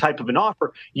historic type of an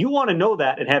offer, you want to know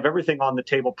that and have everything on the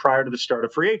table prior to the start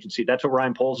of free agency. That's what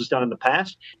Ryan Poles has done in the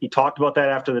past. He talked about that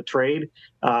after the trade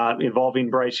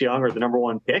involving Bryce Young, or the number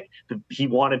one pick. He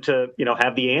wanted to,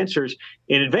 have the answers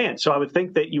in advance. So I would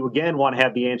think that you, again, want to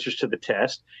have the answers to the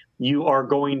test. You are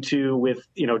going to, with,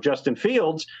 Justin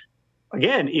Fields,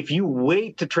 again, if you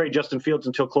wait to trade Justin Fields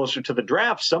until closer to the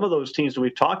draft, some of those teams that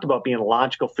we've talked about being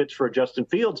logical fits for Justin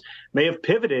Fields may have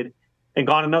pivoted and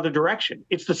gone another direction.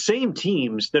 It's the same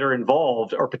teams that are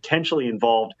involved or potentially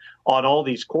involved on all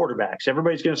these quarterbacks.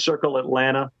 Everybody's going to circle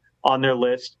Atlanta on their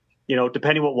list.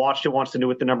 Depending what Washington wants to do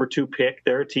with the number 2 pick,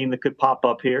 they're a team that could pop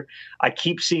up here. I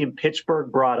keep seeing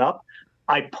Pittsburgh brought up.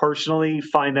 I personally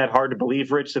find that hard to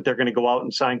believe, Rich, that they're going to go out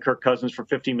and sign Kirk Cousins for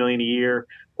 $50 million a year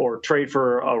or trade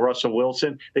for Russell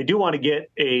Wilson. They do want to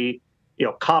get a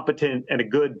competent and a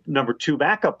good number 2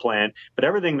 backup plan. But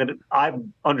everything that I've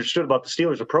understood about the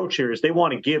Steelers' approach here is they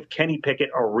want to give Kenny Pickett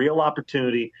a real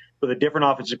opportunity with a different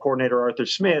offensive coordinator, Arthur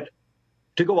Smith,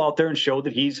 to go out there and show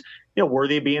that he's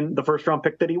worthy of being the first-round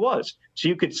pick that he was. So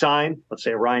you could sign, let's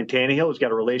say, Ryan Tannehill, who's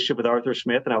got a relationship with Arthur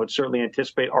Smith, and I would certainly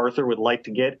anticipate Arthur would like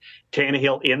to get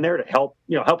Tannehill in there to help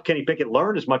Kenny Pickett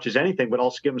learn as much as anything, but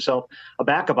also give himself a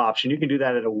backup option. You can do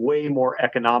that at a way more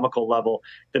economical level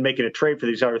than making a trade for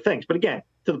these other things. But again,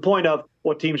 to the point of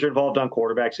what teams are involved on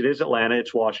quarterbacks, it is Atlanta,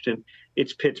 it's Washington,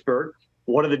 it's Pittsburgh.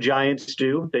 What do the Giants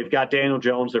do? They've got Daniel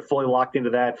Jones. They're fully locked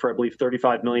into that for, I believe,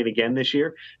 $35 million again this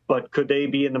year. But could they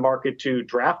be in the market to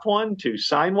draft one, to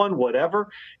sign one, whatever?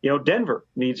 Denver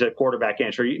needs a quarterback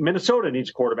answer. Minnesota needs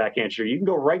a quarterback answer. You can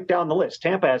go right down the list.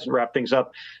 Tampa hasn't wrapped things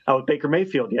up with Baker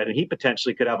Mayfield yet, and he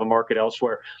potentially could have a market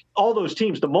elsewhere. All those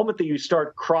teams, the moment that you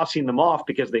start crossing them off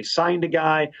because they signed a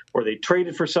guy or they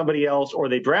traded for somebody else or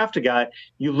they draft a guy,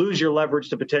 you lose your leverage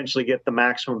to potentially get the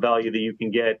maximum value that you can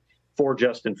get for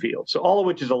Justin Fields. So all of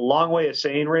which is a long way of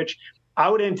saying, Rich, I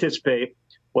would anticipate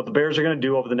what the Bears are going to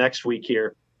do over the next week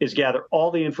here is gather all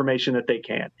the information that they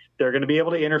can. They're going to be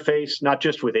able to interface not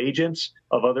just with agents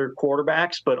of other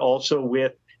quarterbacks, but also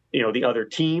with, the other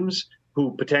teams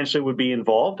who potentially would be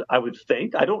involved. I would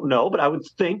think, I don't know, but I would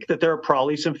think that there are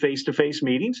probably some face-to-face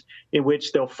meetings in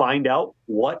which they'll find out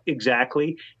what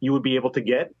exactly you would be able to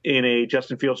get in a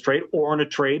Justin Fields trade or in a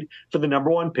trade for the number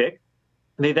 1 pick.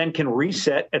 They then can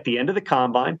reset at the end of the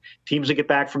combine. Teams that get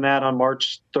back from that on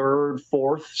March 3rd,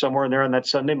 4th, somewhere in there on that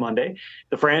Sunday, Monday.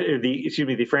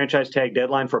 The franchise tag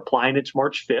deadline for applying it's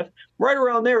March 5th. Right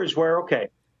around there is where, okay,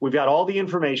 we've got all the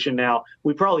information now.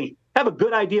 We probably have a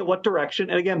good idea what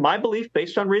direction. And again, my belief,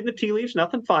 based on reading the tea leaves,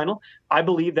 nothing final, I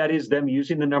believe that is them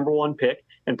using the number 1 pick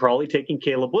and probably taking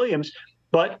Caleb Williams.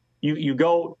 But you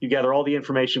gather all the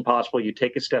information possible, you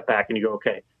take a step back and you go,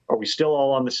 okay, are we still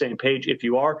all on the same page? If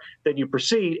you are, then you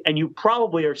proceed, and you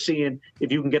probably are seeing if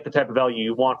you can get the type of value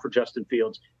you want for Justin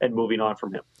Fields and moving on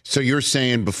from him. So you're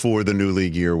saying before the new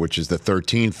league year, which is the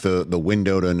 13th, the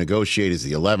window to negotiate is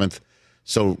the 11th.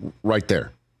 So right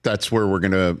there, that's where we're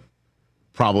going to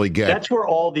probably get. That's where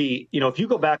all the, if you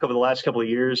go back over the last couple of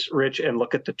years, Rich, and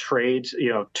look at the trades,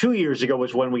 2 years ago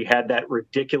was when we had that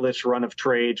ridiculous run of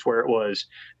trades where it was,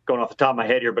 going off the top of my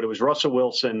head here, but it was Russell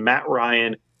Wilson, Matt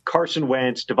Ryan, Carson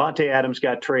Wentz, Devontae Adams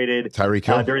got traded. Tyreek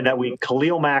Hill. During that week,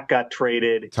 Khalil Mack got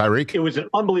traded. Tyreek. It was an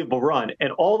unbelievable run.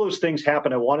 And all those things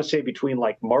happened, I want to say, between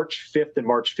like March 5th and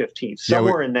March 15th,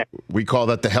 somewhere in there. We call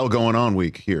that the hell going on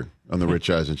week here on the Rich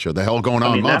Eisen Show. The hell going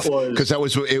on month. Because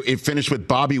it finished with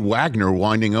Bobby Wagner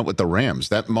winding up with the Rams.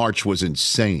 That March was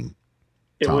insane.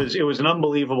 It was an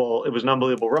unbelievable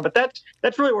run. But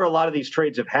that's really where a lot of these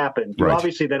trades have happened. You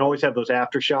obviously then always have those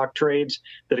aftershock trades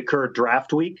that occur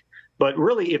draft week. But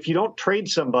really, if you don't trade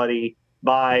somebody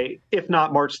by, if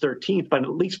not March 13th, but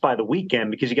at least by the weekend,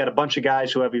 because you got a bunch of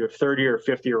guys who have either 30 or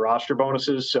 50 roster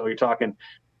bonuses. So you're talking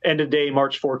end of day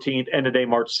March 14th, end of day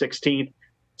March 16th.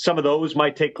 Some of those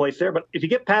might take place there. But if you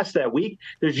get past that week,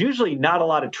 there's usually not a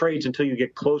lot of trades until you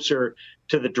get closer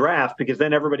to the draft, because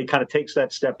then everybody kind of takes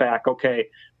that step back. Okay,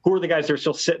 who are the guys that are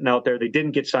still sitting out there? They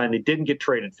didn't get signed. They didn't get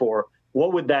traded for.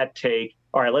 What would that take?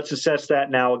 All right, let's assess that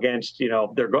now against,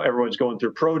 everyone's going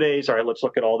through pro days. All right, let's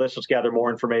look at all this. Let's gather more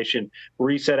information,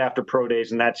 reset after pro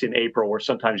days, and that's in April, where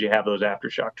sometimes you have those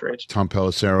aftershock trades. Tom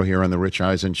Pelissero here on the Rich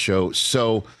Eisen Show.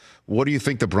 So what do you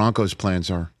think the Broncos'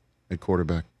 plans are at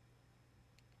quarterback?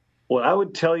 What I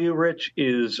would tell you, Rich,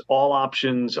 is all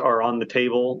options are on the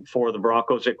table for the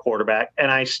Broncos at quarterback.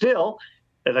 And I still,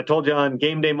 as I told you on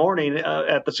game day morning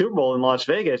at the Super Bowl in Las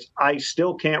Vegas, I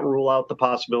still can't rule out the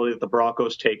possibility that the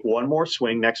Broncos take one more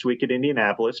swing next week at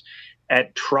Indianapolis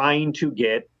at trying to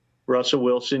get Russell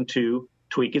Wilson to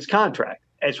tweak his contract.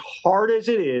 As hard as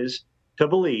it is to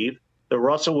believe that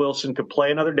Russell Wilson could play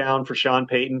another down for Sean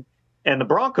Payton and the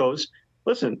Broncos,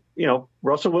 listen,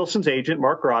 Russell Wilson's agent,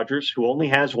 Mark Rogers, who only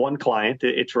has one client,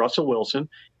 it's Russell Wilson.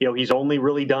 He's only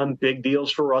really done big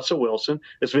deals for Russell Wilson.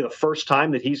 This will be the first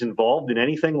time that he's involved in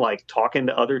anything like talking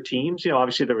to other teams.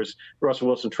 Obviously there was Russell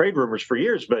Wilson trade rumors for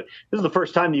years, but this is the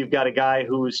first time that you've got a guy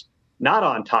who's not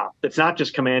on top, that's not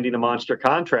just commanding a monster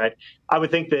contract. I would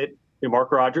think that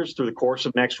Mark Rodgers, through the course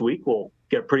of next week, will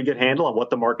get a pretty good handle on what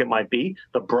the market might be.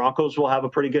 The Broncos will have a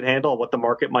pretty good handle on what the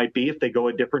market might be if they go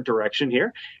a different direction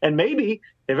here. And maybe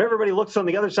if everybody looks on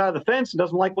the other side of the fence and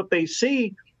doesn't like what they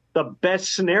see, the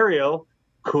best scenario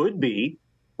could be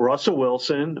Russell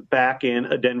Wilson back in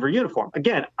a Denver uniform.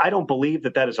 Again, I don't believe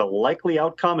that is a likely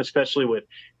outcome, especially with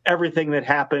everything that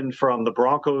happened from the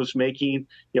Broncos making,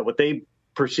 what they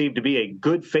perceived to be a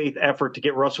good faith effort to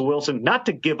get Russell Wilson, not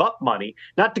to give up money,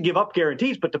 not to give up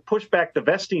guarantees, but to push back the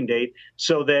vesting date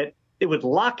so that it would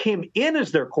lock him in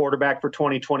as their quarterback for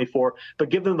 2024, but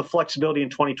give them the flexibility in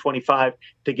 2025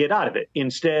 to get out of it.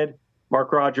 Instead,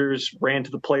 Mark Rodgers ran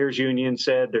to the players union,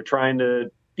 said they're trying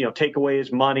to take away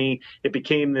his money. It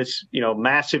became this,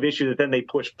 massive issue that then they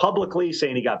pushed publicly,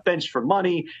 saying he got benched for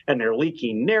money, and they're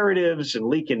leaking narratives and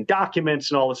leaking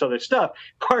documents and all this other stuff.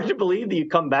 Hard to believe that you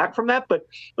come back from that. But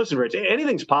listen, Rich,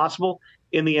 anything's possible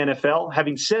in the NFL.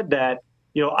 Having said that,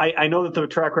 I know that the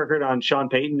track record on Sean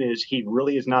Payton is he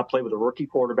really has not played with a rookie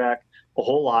quarterback a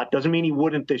whole lot. Doesn't mean he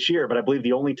wouldn't this year, but I believe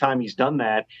the only time he's done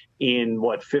that in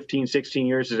 15, 16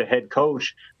 years as a head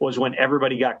coach was when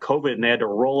everybody got COVID and they had to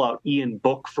roll out Ian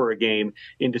Book for a game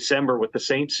in December with the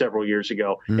Saints several years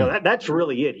ago. That's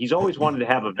really it. He's always wanted to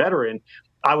have a veteran.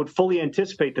 I would fully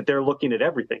anticipate that they're looking at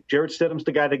everything. Jarrett Stidham's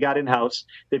the guy they got in-house.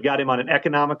 They've got him on an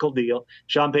economical deal.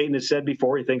 Sean Payton has said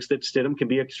before he thinks that Stidham can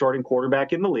be a starting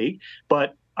quarterback in the league,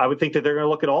 but I would think that they're going to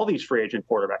look at all these free agent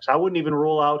quarterbacks. I wouldn't even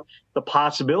rule out the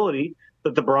possibility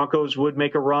that the Broncos would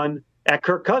make a run at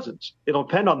Kirk Cousins. It'll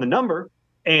depend on the number,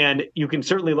 and you can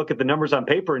certainly look at the numbers on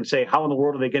paper and say, how in the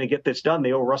world are they going to get this done?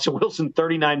 They owe Russell Wilson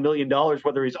 $39 million,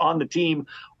 whether he's on the team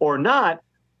or not.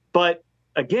 But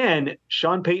again,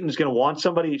 Sean Payton's going to want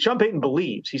somebody. Sean Payton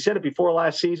believes, he said it before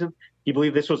last season, he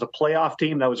believed this was a playoff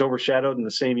team. That was overshadowed in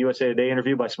the same USA Today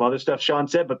interview by some other stuff Sean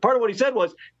said. But part of what he said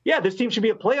was, yeah, this team should be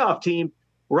a playoff team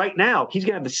right now. He's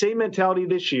going to have the same mentality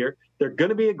this year. They're going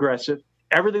to be aggressive.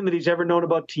 Everything that he's ever known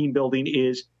about team building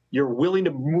is you're willing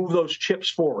to move those chips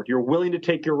forward. You're willing to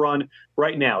take your run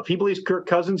right now. If he believes Kirk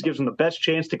Cousins gives him the best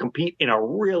chance to compete in a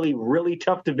really, really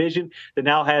tough division that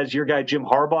now has your guy Jim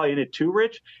Harbaugh in it too,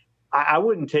 Rich, I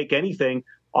wouldn't take anything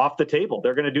off the table.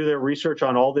 They're going to do their research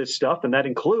on all this stuff, and that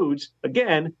includes,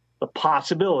 again, the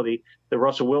possibility that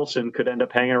Russell Wilson could end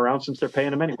up hanging around since they're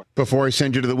paying him anyway. Before I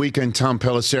send you to the weekend, Tom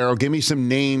Pelissero, give me some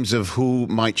names of who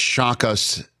might shock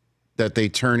us that they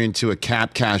turn into a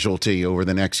cap casualty over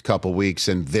the next couple weeks,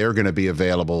 and they're going to be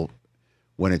available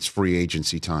when it's free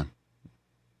agency time.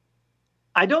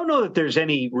 I don't know that there's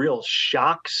any real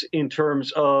shocks in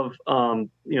terms of,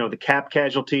 the cap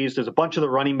casualties. There's a bunch of the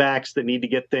running backs that need to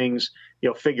get things,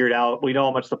 figured out. We know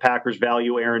how much the Packers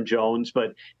value Aaron Jones,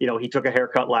 but, he took a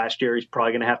haircut last year. He's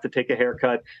probably going to have to take a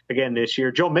haircut again this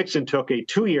year. Joe Mixon took a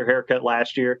 2-year haircut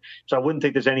last year, so I wouldn't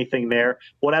think there's anything there.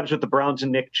 What happens with the Browns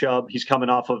and Nick Chubb? He's coming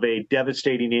off of a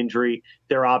devastating injury.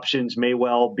 Their options may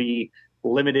well be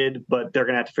limited, but they're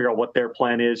going to have to figure out what their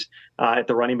plan is at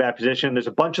the running back position. There's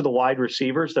a bunch of the wide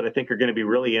receivers that I think are going to be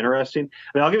really interesting.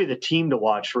 I mean, I'll give you the team to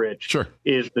watch, Rich. Sure.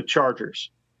 Is the Chargers.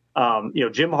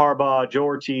 Jim Harbaugh, Joe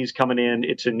Ortiz coming in.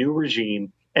 It's a new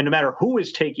regime. And no matter who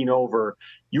is taking over,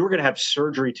 you're going to have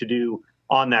surgery to do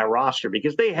on that roster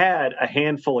because they had a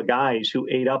handful of guys who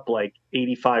ate up like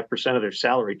 85% of their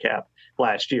salary cap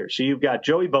last year. So you've got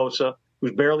Joey Bosa,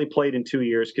 who's barely played in 2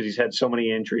 years because he's had so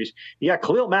many injuries. You got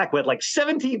Khalil Mack, who had like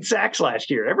 17 sacks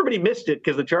last year. Everybody missed it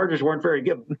because the Chargers weren't very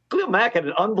good. Khalil Mack had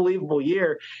an unbelievable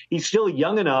year. He's still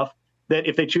young enough that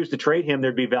if they choose to trade him,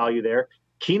 there'd be value there.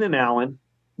 Keenan Allen,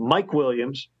 Mike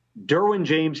Williams, Derwin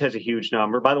James has a huge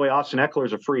number. By the way, Austin Eckler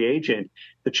is a free agent.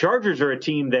 The Chargers are a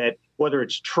team that, whether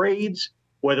it's trades,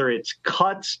 whether it's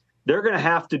cuts, they're going to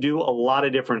have to do a lot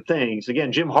of different things.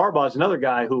 Again, Jim Harbaugh is another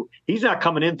guy who he's not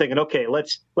coming in thinking, okay,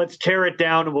 let's tear it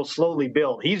down and we'll slowly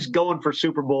build. He's going for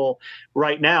Super Bowl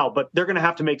right now, but they're going to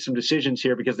have to make some decisions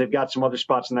here because they've got some other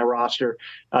spots in their roster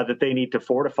that they need to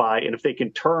fortify. And if they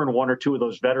can turn one or two of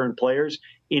those veteran players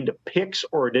into picks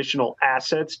or additional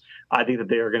assets, I think that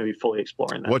they are going to be fully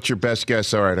exploring that. What's your best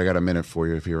guess? All right, I got a minute for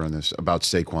you if you're on this about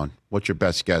Saquon. What's your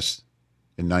best guess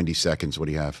in 90 seconds? What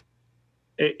do you have?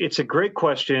 It's a great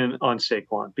question on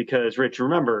Saquon because, Rich,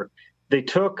 remember, they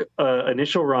took an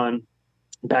initial run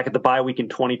back at the bye week in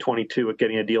 2022 at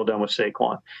getting a deal done with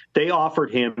Saquon. They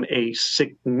offered him a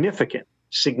significant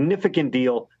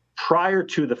deal prior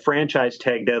to the franchise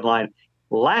tag deadline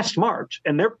last March.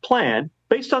 And their plan,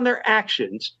 based on their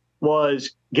actions,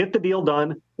 was get the deal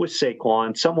done with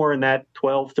Saquon somewhere in that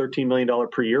 $12, $13 million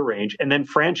per year range, and then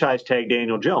franchise tag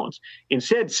Daniel Jones.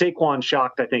 Instead, Saquon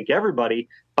shocked, I think, everybody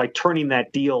by turning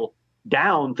that deal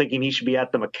down, thinking he should be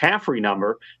at the McCaffrey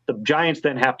number. The Giants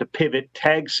then have to pivot,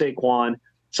 tag Saquon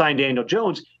sign Daniel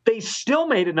Jones. They still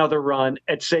made another run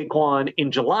at Saquon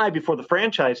in July before the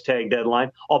franchise tag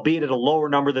deadline, albeit at a lower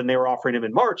number than they were offering him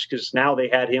in March, because now they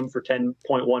had him for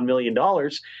 $10.1 million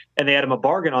and they had him a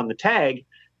bargain on the tag.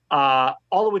 All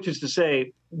of which is to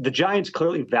say the Giants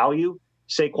clearly value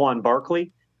Saquon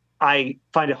Barkley. I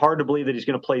find it hard to believe that he's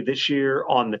going to play this year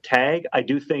on the tag. I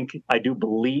do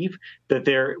believe that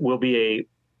there will be a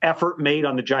effort made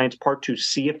on the Giants' part to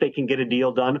see if they can get a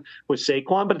deal done with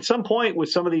Saquon. But at some point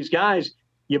with some of these guys,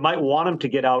 you might want them to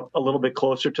get out a little bit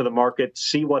closer to the market,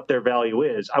 see what their value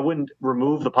is. I wouldn't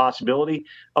remove the possibility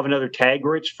of another tag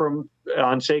rich on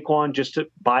Saquon just to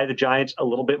buy the Giants a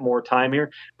little bit more time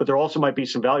here. But there also might be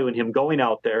some value in him going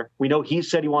out there. We know he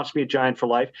said he wants to be a Giant for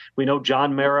life. We know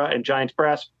John Mara and Giants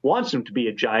Brass wants him to be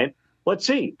a Giant. Let's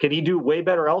see. Can he do way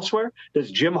better elsewhere?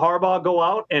 Does Jim Harbaugh go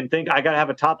out and think, I got to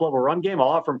have a top-level run game? I'll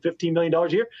offer him $15 million a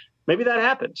year? Maybe that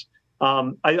happens.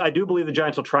 I do believe the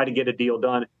Giants will try to get a deal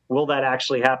done. Will that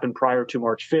actually happen prior to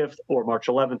March 5th or March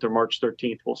 11th or March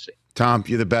 13th? We'll see. Tom,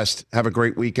 you're the best. Have a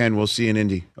great weekend. We'll see you in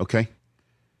Indy, okay?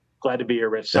 Glad to be here,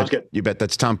 Rich. Sounds good. You bet.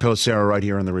 That's Tom Pelissero right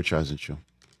here on The Rich Eisen Show.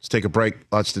 Let's take a break.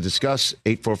 Lots to discuss.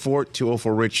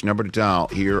 844-204-RICH, number to dial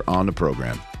here on the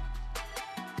program.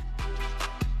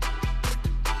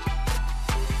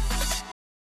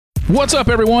 What's up,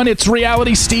 everyone? It's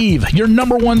Reality Steve, your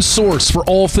number one source for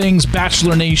all things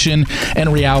Bachelor Nation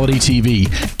and reality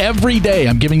TV. Every day,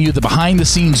 I'm giving you the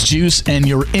behind-the-scenes juice and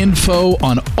your info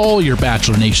on all your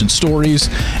Bachelor Nation stories,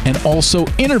 and also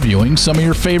interviewing some of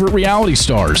your favorite reality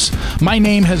stars. My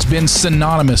name has been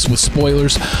synonymous with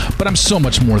spoilers, but I'm so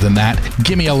much more than that.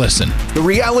 Give me a listen. The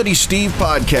Reality Steve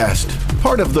Podcast,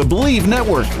 part of the Believe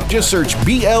Network. Just search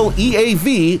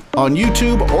BLEAV on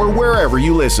YouTube or wherever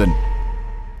you listen.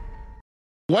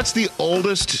 What's the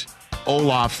oldest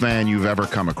Olaf fan you've ever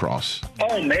come across?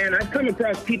 Oh, man, I've come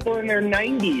across people in their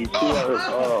 90s who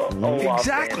are Olaf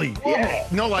exactly. fans. Yeah.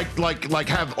 No, like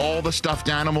have all the stuffed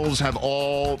animals, have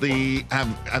all the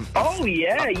have. Oh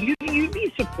yeah, you'd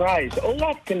be surprised.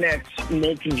 Olaf connects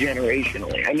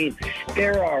multi-generationally. I mean,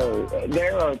 there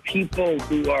are people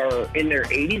who are in their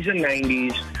 80s and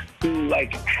 90s who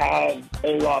have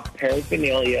Olaf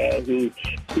paraphernalia, who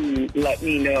let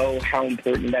me know how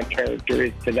important that character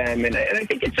is to them, and I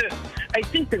think I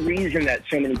think the reason that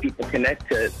so many people connect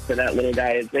to that little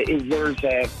guy is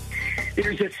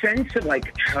there's a sense of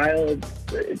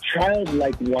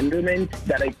childlike wonderment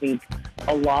that I think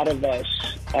a lot of us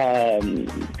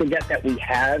forget that we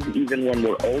have even when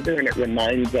we're older, and it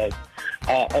reminds us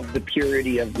of the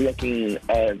purity of looking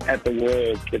at the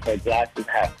world with a glass of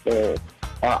half full.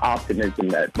 Optimism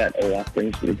that Olaf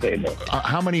brings to the table.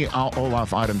 How many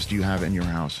Olaf items do you have in your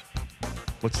house?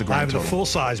 What's the grand I have total? the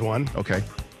full-size one. Okay.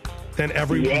 Then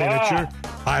every miniature.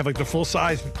 I have the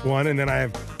full-size one, and then I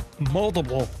have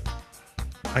multiple.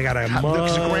 I got a mug.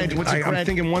 I'm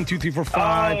thinking 1, 2, 3, 4,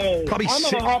 5. Probably I'm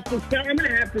 6. I'm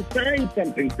gonna have to sign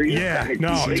something for you. Yeah,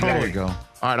 no, There totally. you go.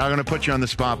 All right, I'm going to put you on the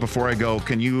spot before I go.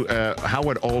 Can you? How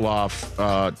would Olaf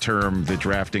term the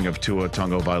drafting of Tua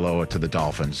Tagovailoa to the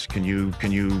Dolphins? Can you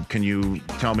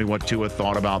tell me what Tua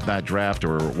thought about that draft,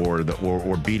 or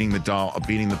beating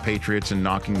the Patriots and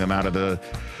knocking them out of the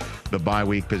bye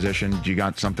week position? Do you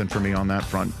got something for me on that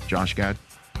front, Josh Gad?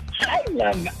 I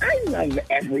love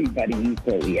everybody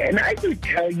equally, and I would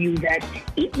tell you that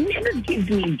it never gives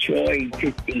me joy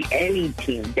to see any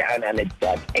team down on its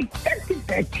luck, except if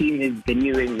that team is the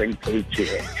New England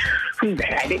Patriots, who've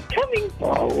had it coming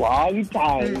for a long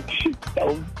time.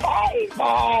 So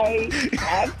bye-bye.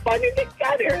 Have fun in the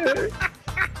gutter.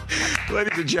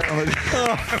 Ladies and gentlemen.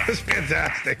 That was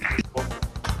fantastic.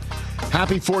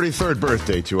 Happy 43rd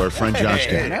birthday to our friend Josh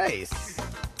Gad. Nice.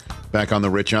 Back on the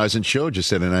Rich Eisen Show, just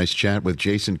had a nice chat with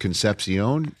Jason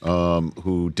Concepcion,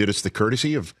 who did us the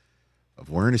courtesy of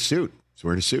wearing a suit. He's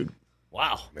wearing a suit.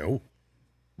 Wow. No.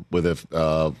 With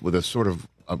a sort of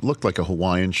looked like a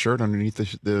Hawaiian shirt underneath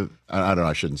the I don't know,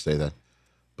 I shouldn't say that,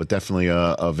 but definitely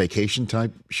a vacation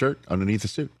type shirt underneath the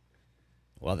suit.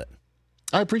 Love it.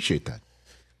 I appreciate that.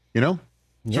 You know,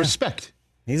 it's respect.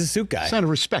 He's a suit guy. It's out of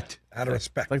respect. Out of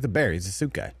respect. Like the Bear, he's a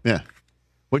suit guy. Yeah.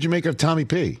 What'd you make of Tommy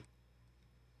P?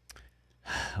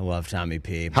 I love Tommy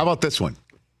P. How about this one?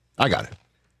 I got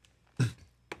it.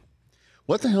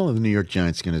 What the hell are the New York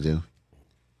Giants going to do?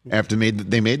 After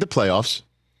they made the playoffs,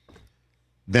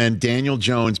 then Daniel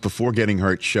Jones, before getting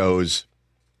hurt, shows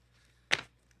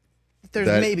There's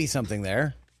maybe something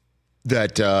there.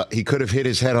 That he could have hit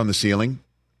his head on the ceiling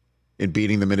in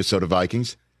beating the Minnesota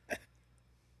Vikings.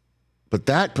 But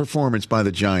that performance by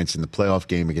the Giants in the playoff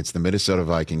game against the Minnesota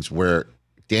Vikings, where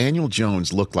Daniel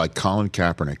Jones looked like Colin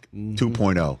Kaepernick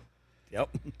 2.0. Yep.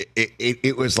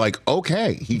 It was like,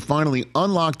 okay, he finally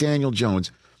unlocked Daniel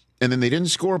Jones, and then they didn't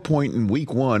score a point in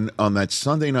week 1 on that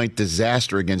Sunday night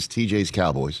disaster against TJ's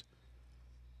Cowboys.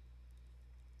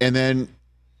 And then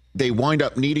they wind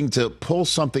up needing to pull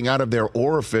something out of their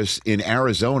orifice in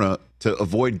Arizona to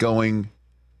avoid going,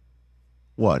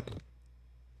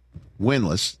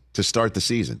 winless to start the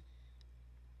season.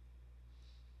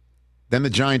 Then the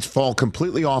Giants fall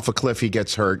completely off a cliff. He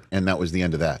gets hurt, and that was the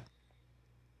end of that.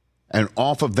 And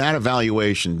off of that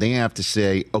evaluation, they have to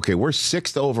say, okay, we're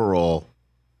 6th overall,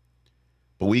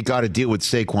 but we got to deal with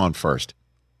Saquon first.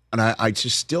 And I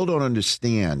just still don't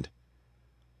understand,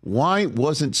 why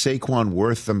wasn't Saquon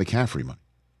worth the McCaffrey money?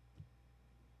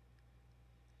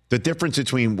 The difference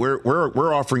between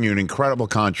we're offering you an incredible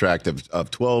contract of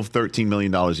 $12, $13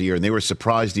 million a year, and they were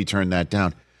surprised he turned that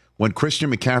down. When Christian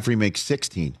McCaffrey makes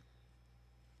 16,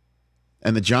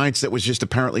 and the Giants, that was just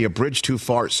apparently a bridge too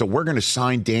far, so we're going to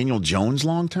sign Daniel Jones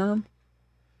long term?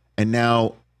 And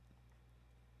now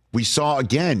we saw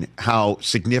again how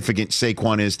significant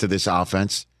Saquon is to this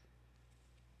offense.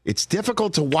 It's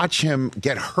difficult to watch him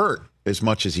get hurt as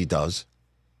much as he does,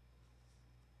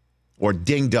 or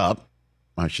dinged up,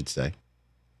 I should say.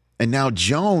 And now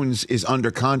Jones is under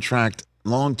contract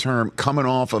long-term, coming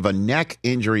off of a neck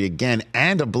injury again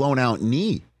and a blown-out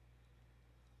knee.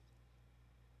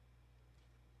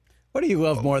 What do you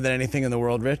love more than anything in the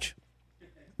world, Rich?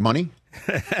 Money?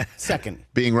 Second.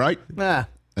 Being right? Nah.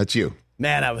 That's you.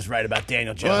 Man, I was right about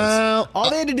Daniel Jones. Well, all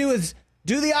they had to do is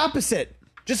do the opposite.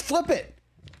 Just flip it.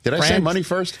 Did I say money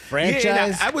first? Franchise.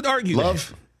 Yeah, I would argue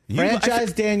love.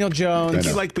 Franchise Daniel Jones.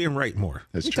 You like being right more.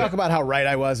 That's we true. talk about how right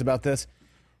I was about this.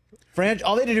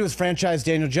 All they had to do was franchise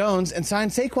Daniel Jones and sign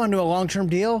Saquon to a long-term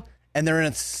deal, and they're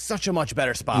in such a much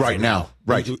better spot right now.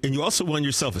 Right. And you also won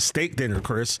yourself a steak dinner,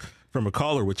 Chris, from a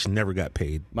caller, which never got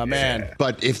paid. My man.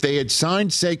 But if they had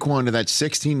signed Saquon to that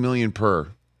 $16 million per,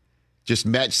 just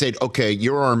said, okay,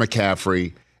 you're our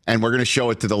McCaffrey, and we're going to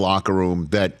show it to the locker room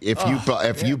that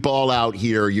if you ball out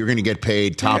here, you're going to get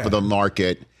paid top of the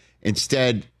market.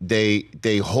 Instead, they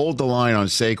hold the line on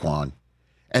Saquon.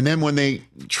 And then when they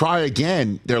try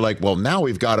again, they're like, well, now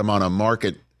we've got him on a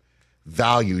market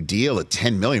value deal at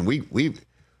 $10 million.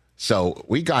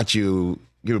 We got you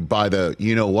by the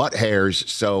you-know-what hairs.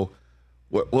 So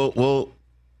we're going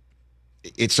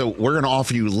to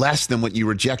offer you less than what you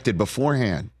rejected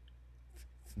beforehand.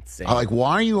 I'm like,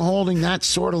 why are you holding that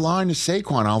sort of line to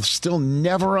Saquon? I'll still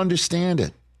never understand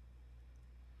it.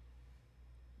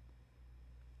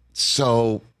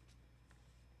 So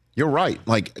you're right.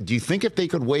 Like, do you think if they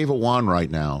could wave a wand right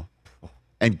now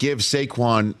and give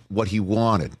Saquon what he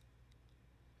wanted,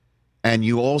 and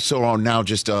you also are now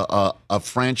just a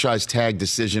franchise tag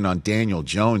decision on Daniel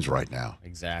Jones right now?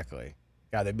 Exactly.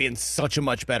 God, they'd be in such a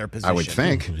much better position. I would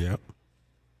think. Yep.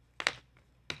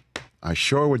 I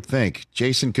sure would think.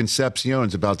 Jason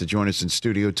Concepcion's about to join us in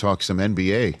studio, talk some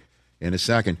NBA in a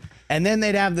second. And then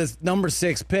they'd have this number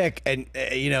 6 pick, and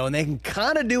and they can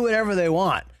kind of do whatever they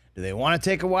want. Do they want to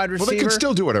take a wide receiver? Well, they can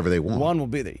still do whatever they want. One will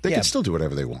be there. They can still do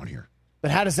whatever they want here. But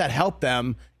how does that help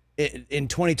them in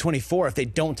 2024 if they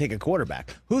don't take a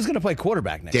quarterback? Who's going to play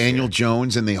quarterback next year? Daniel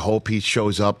Jones, and they hope he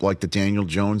shows up like the Daniel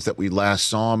Jones that we last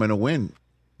saw him in a win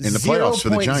in the playoffs for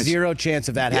the Giants. 0.0 chance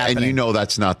of that happening. And you know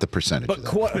that's not the percentage. But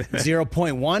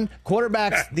 0.1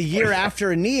 quarterbacks the year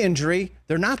after a knee injury,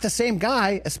 they're not the same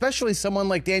guy, especially someone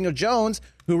like Daniel Jones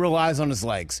who relies on his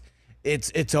legs.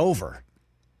 It's over.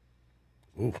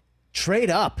 Ooh. Trade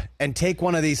up and take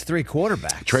one of these 3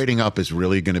 quarterbacks. Trading up is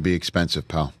really going to be expensive,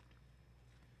 pal.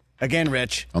 Again,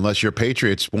 Rich. Unless your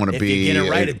Patriots want to be if you get it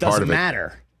right, it doesn't part of it.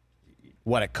 matter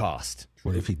what it cost.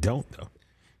 What if you don't, though?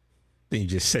 Then you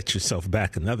just set yourself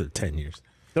back another 10 years.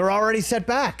 They're already set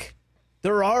back.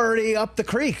 They're already up the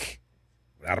creek.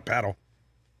 Without a paddle.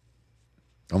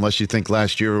 Unless you think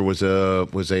last year was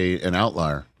an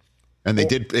outlier. And they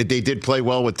did play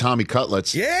well with Tommy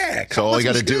Cutlets. Yeah. So all you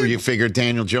got to do, you figure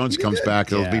Daniel Jones comes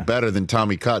back, it'll be better than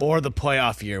Tommy Cutlets. Or the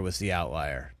playoff year was the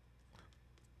outlier.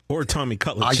 Or Tommy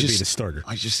Cutlets should be the starter.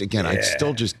 I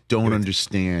still just don't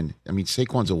understand. I mean,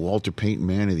 Saquon's a Walter Payton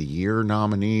Man of the Year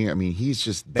nominee. I mean, he's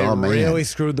just the man. They really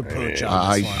screwed the pooch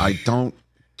on this one. I don't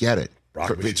get it.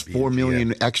 It's $4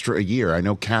 million extra a year. I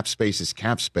know cap space is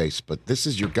cap space, but this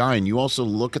is your guy. And you also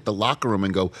look at the locker room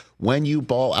and go, when you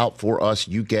ball out for us,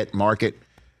 you get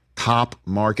top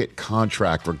market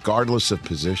contract, regardless of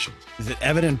position. Is it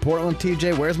evident in Portland,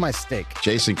 TJ? Where's my steak?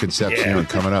 Jason Concepcion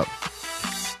coming up.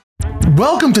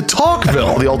 Welcome to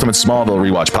Talkville. The Ultimate Smallville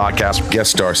Rewatch Podcast.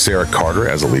 Guest star Sarah Carter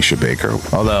as Alicia Baker,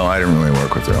 although I didn't really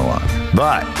work with her a lot.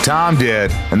 But Tom did,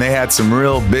 and they had some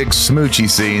real big smoochy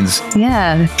scenes.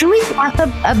 Yeah. Can we talk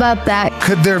about that?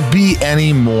 Could there be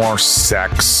any more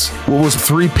sex? What was a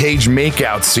 3-page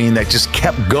makeout scene that just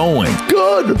kept going?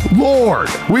 Good Lord.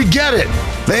 We get it.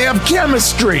 They have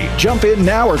chemistry. Jump in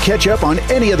now or catch up on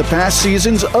any of the past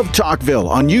seasons of Talkville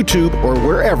on YouTube or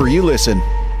wherever you listen.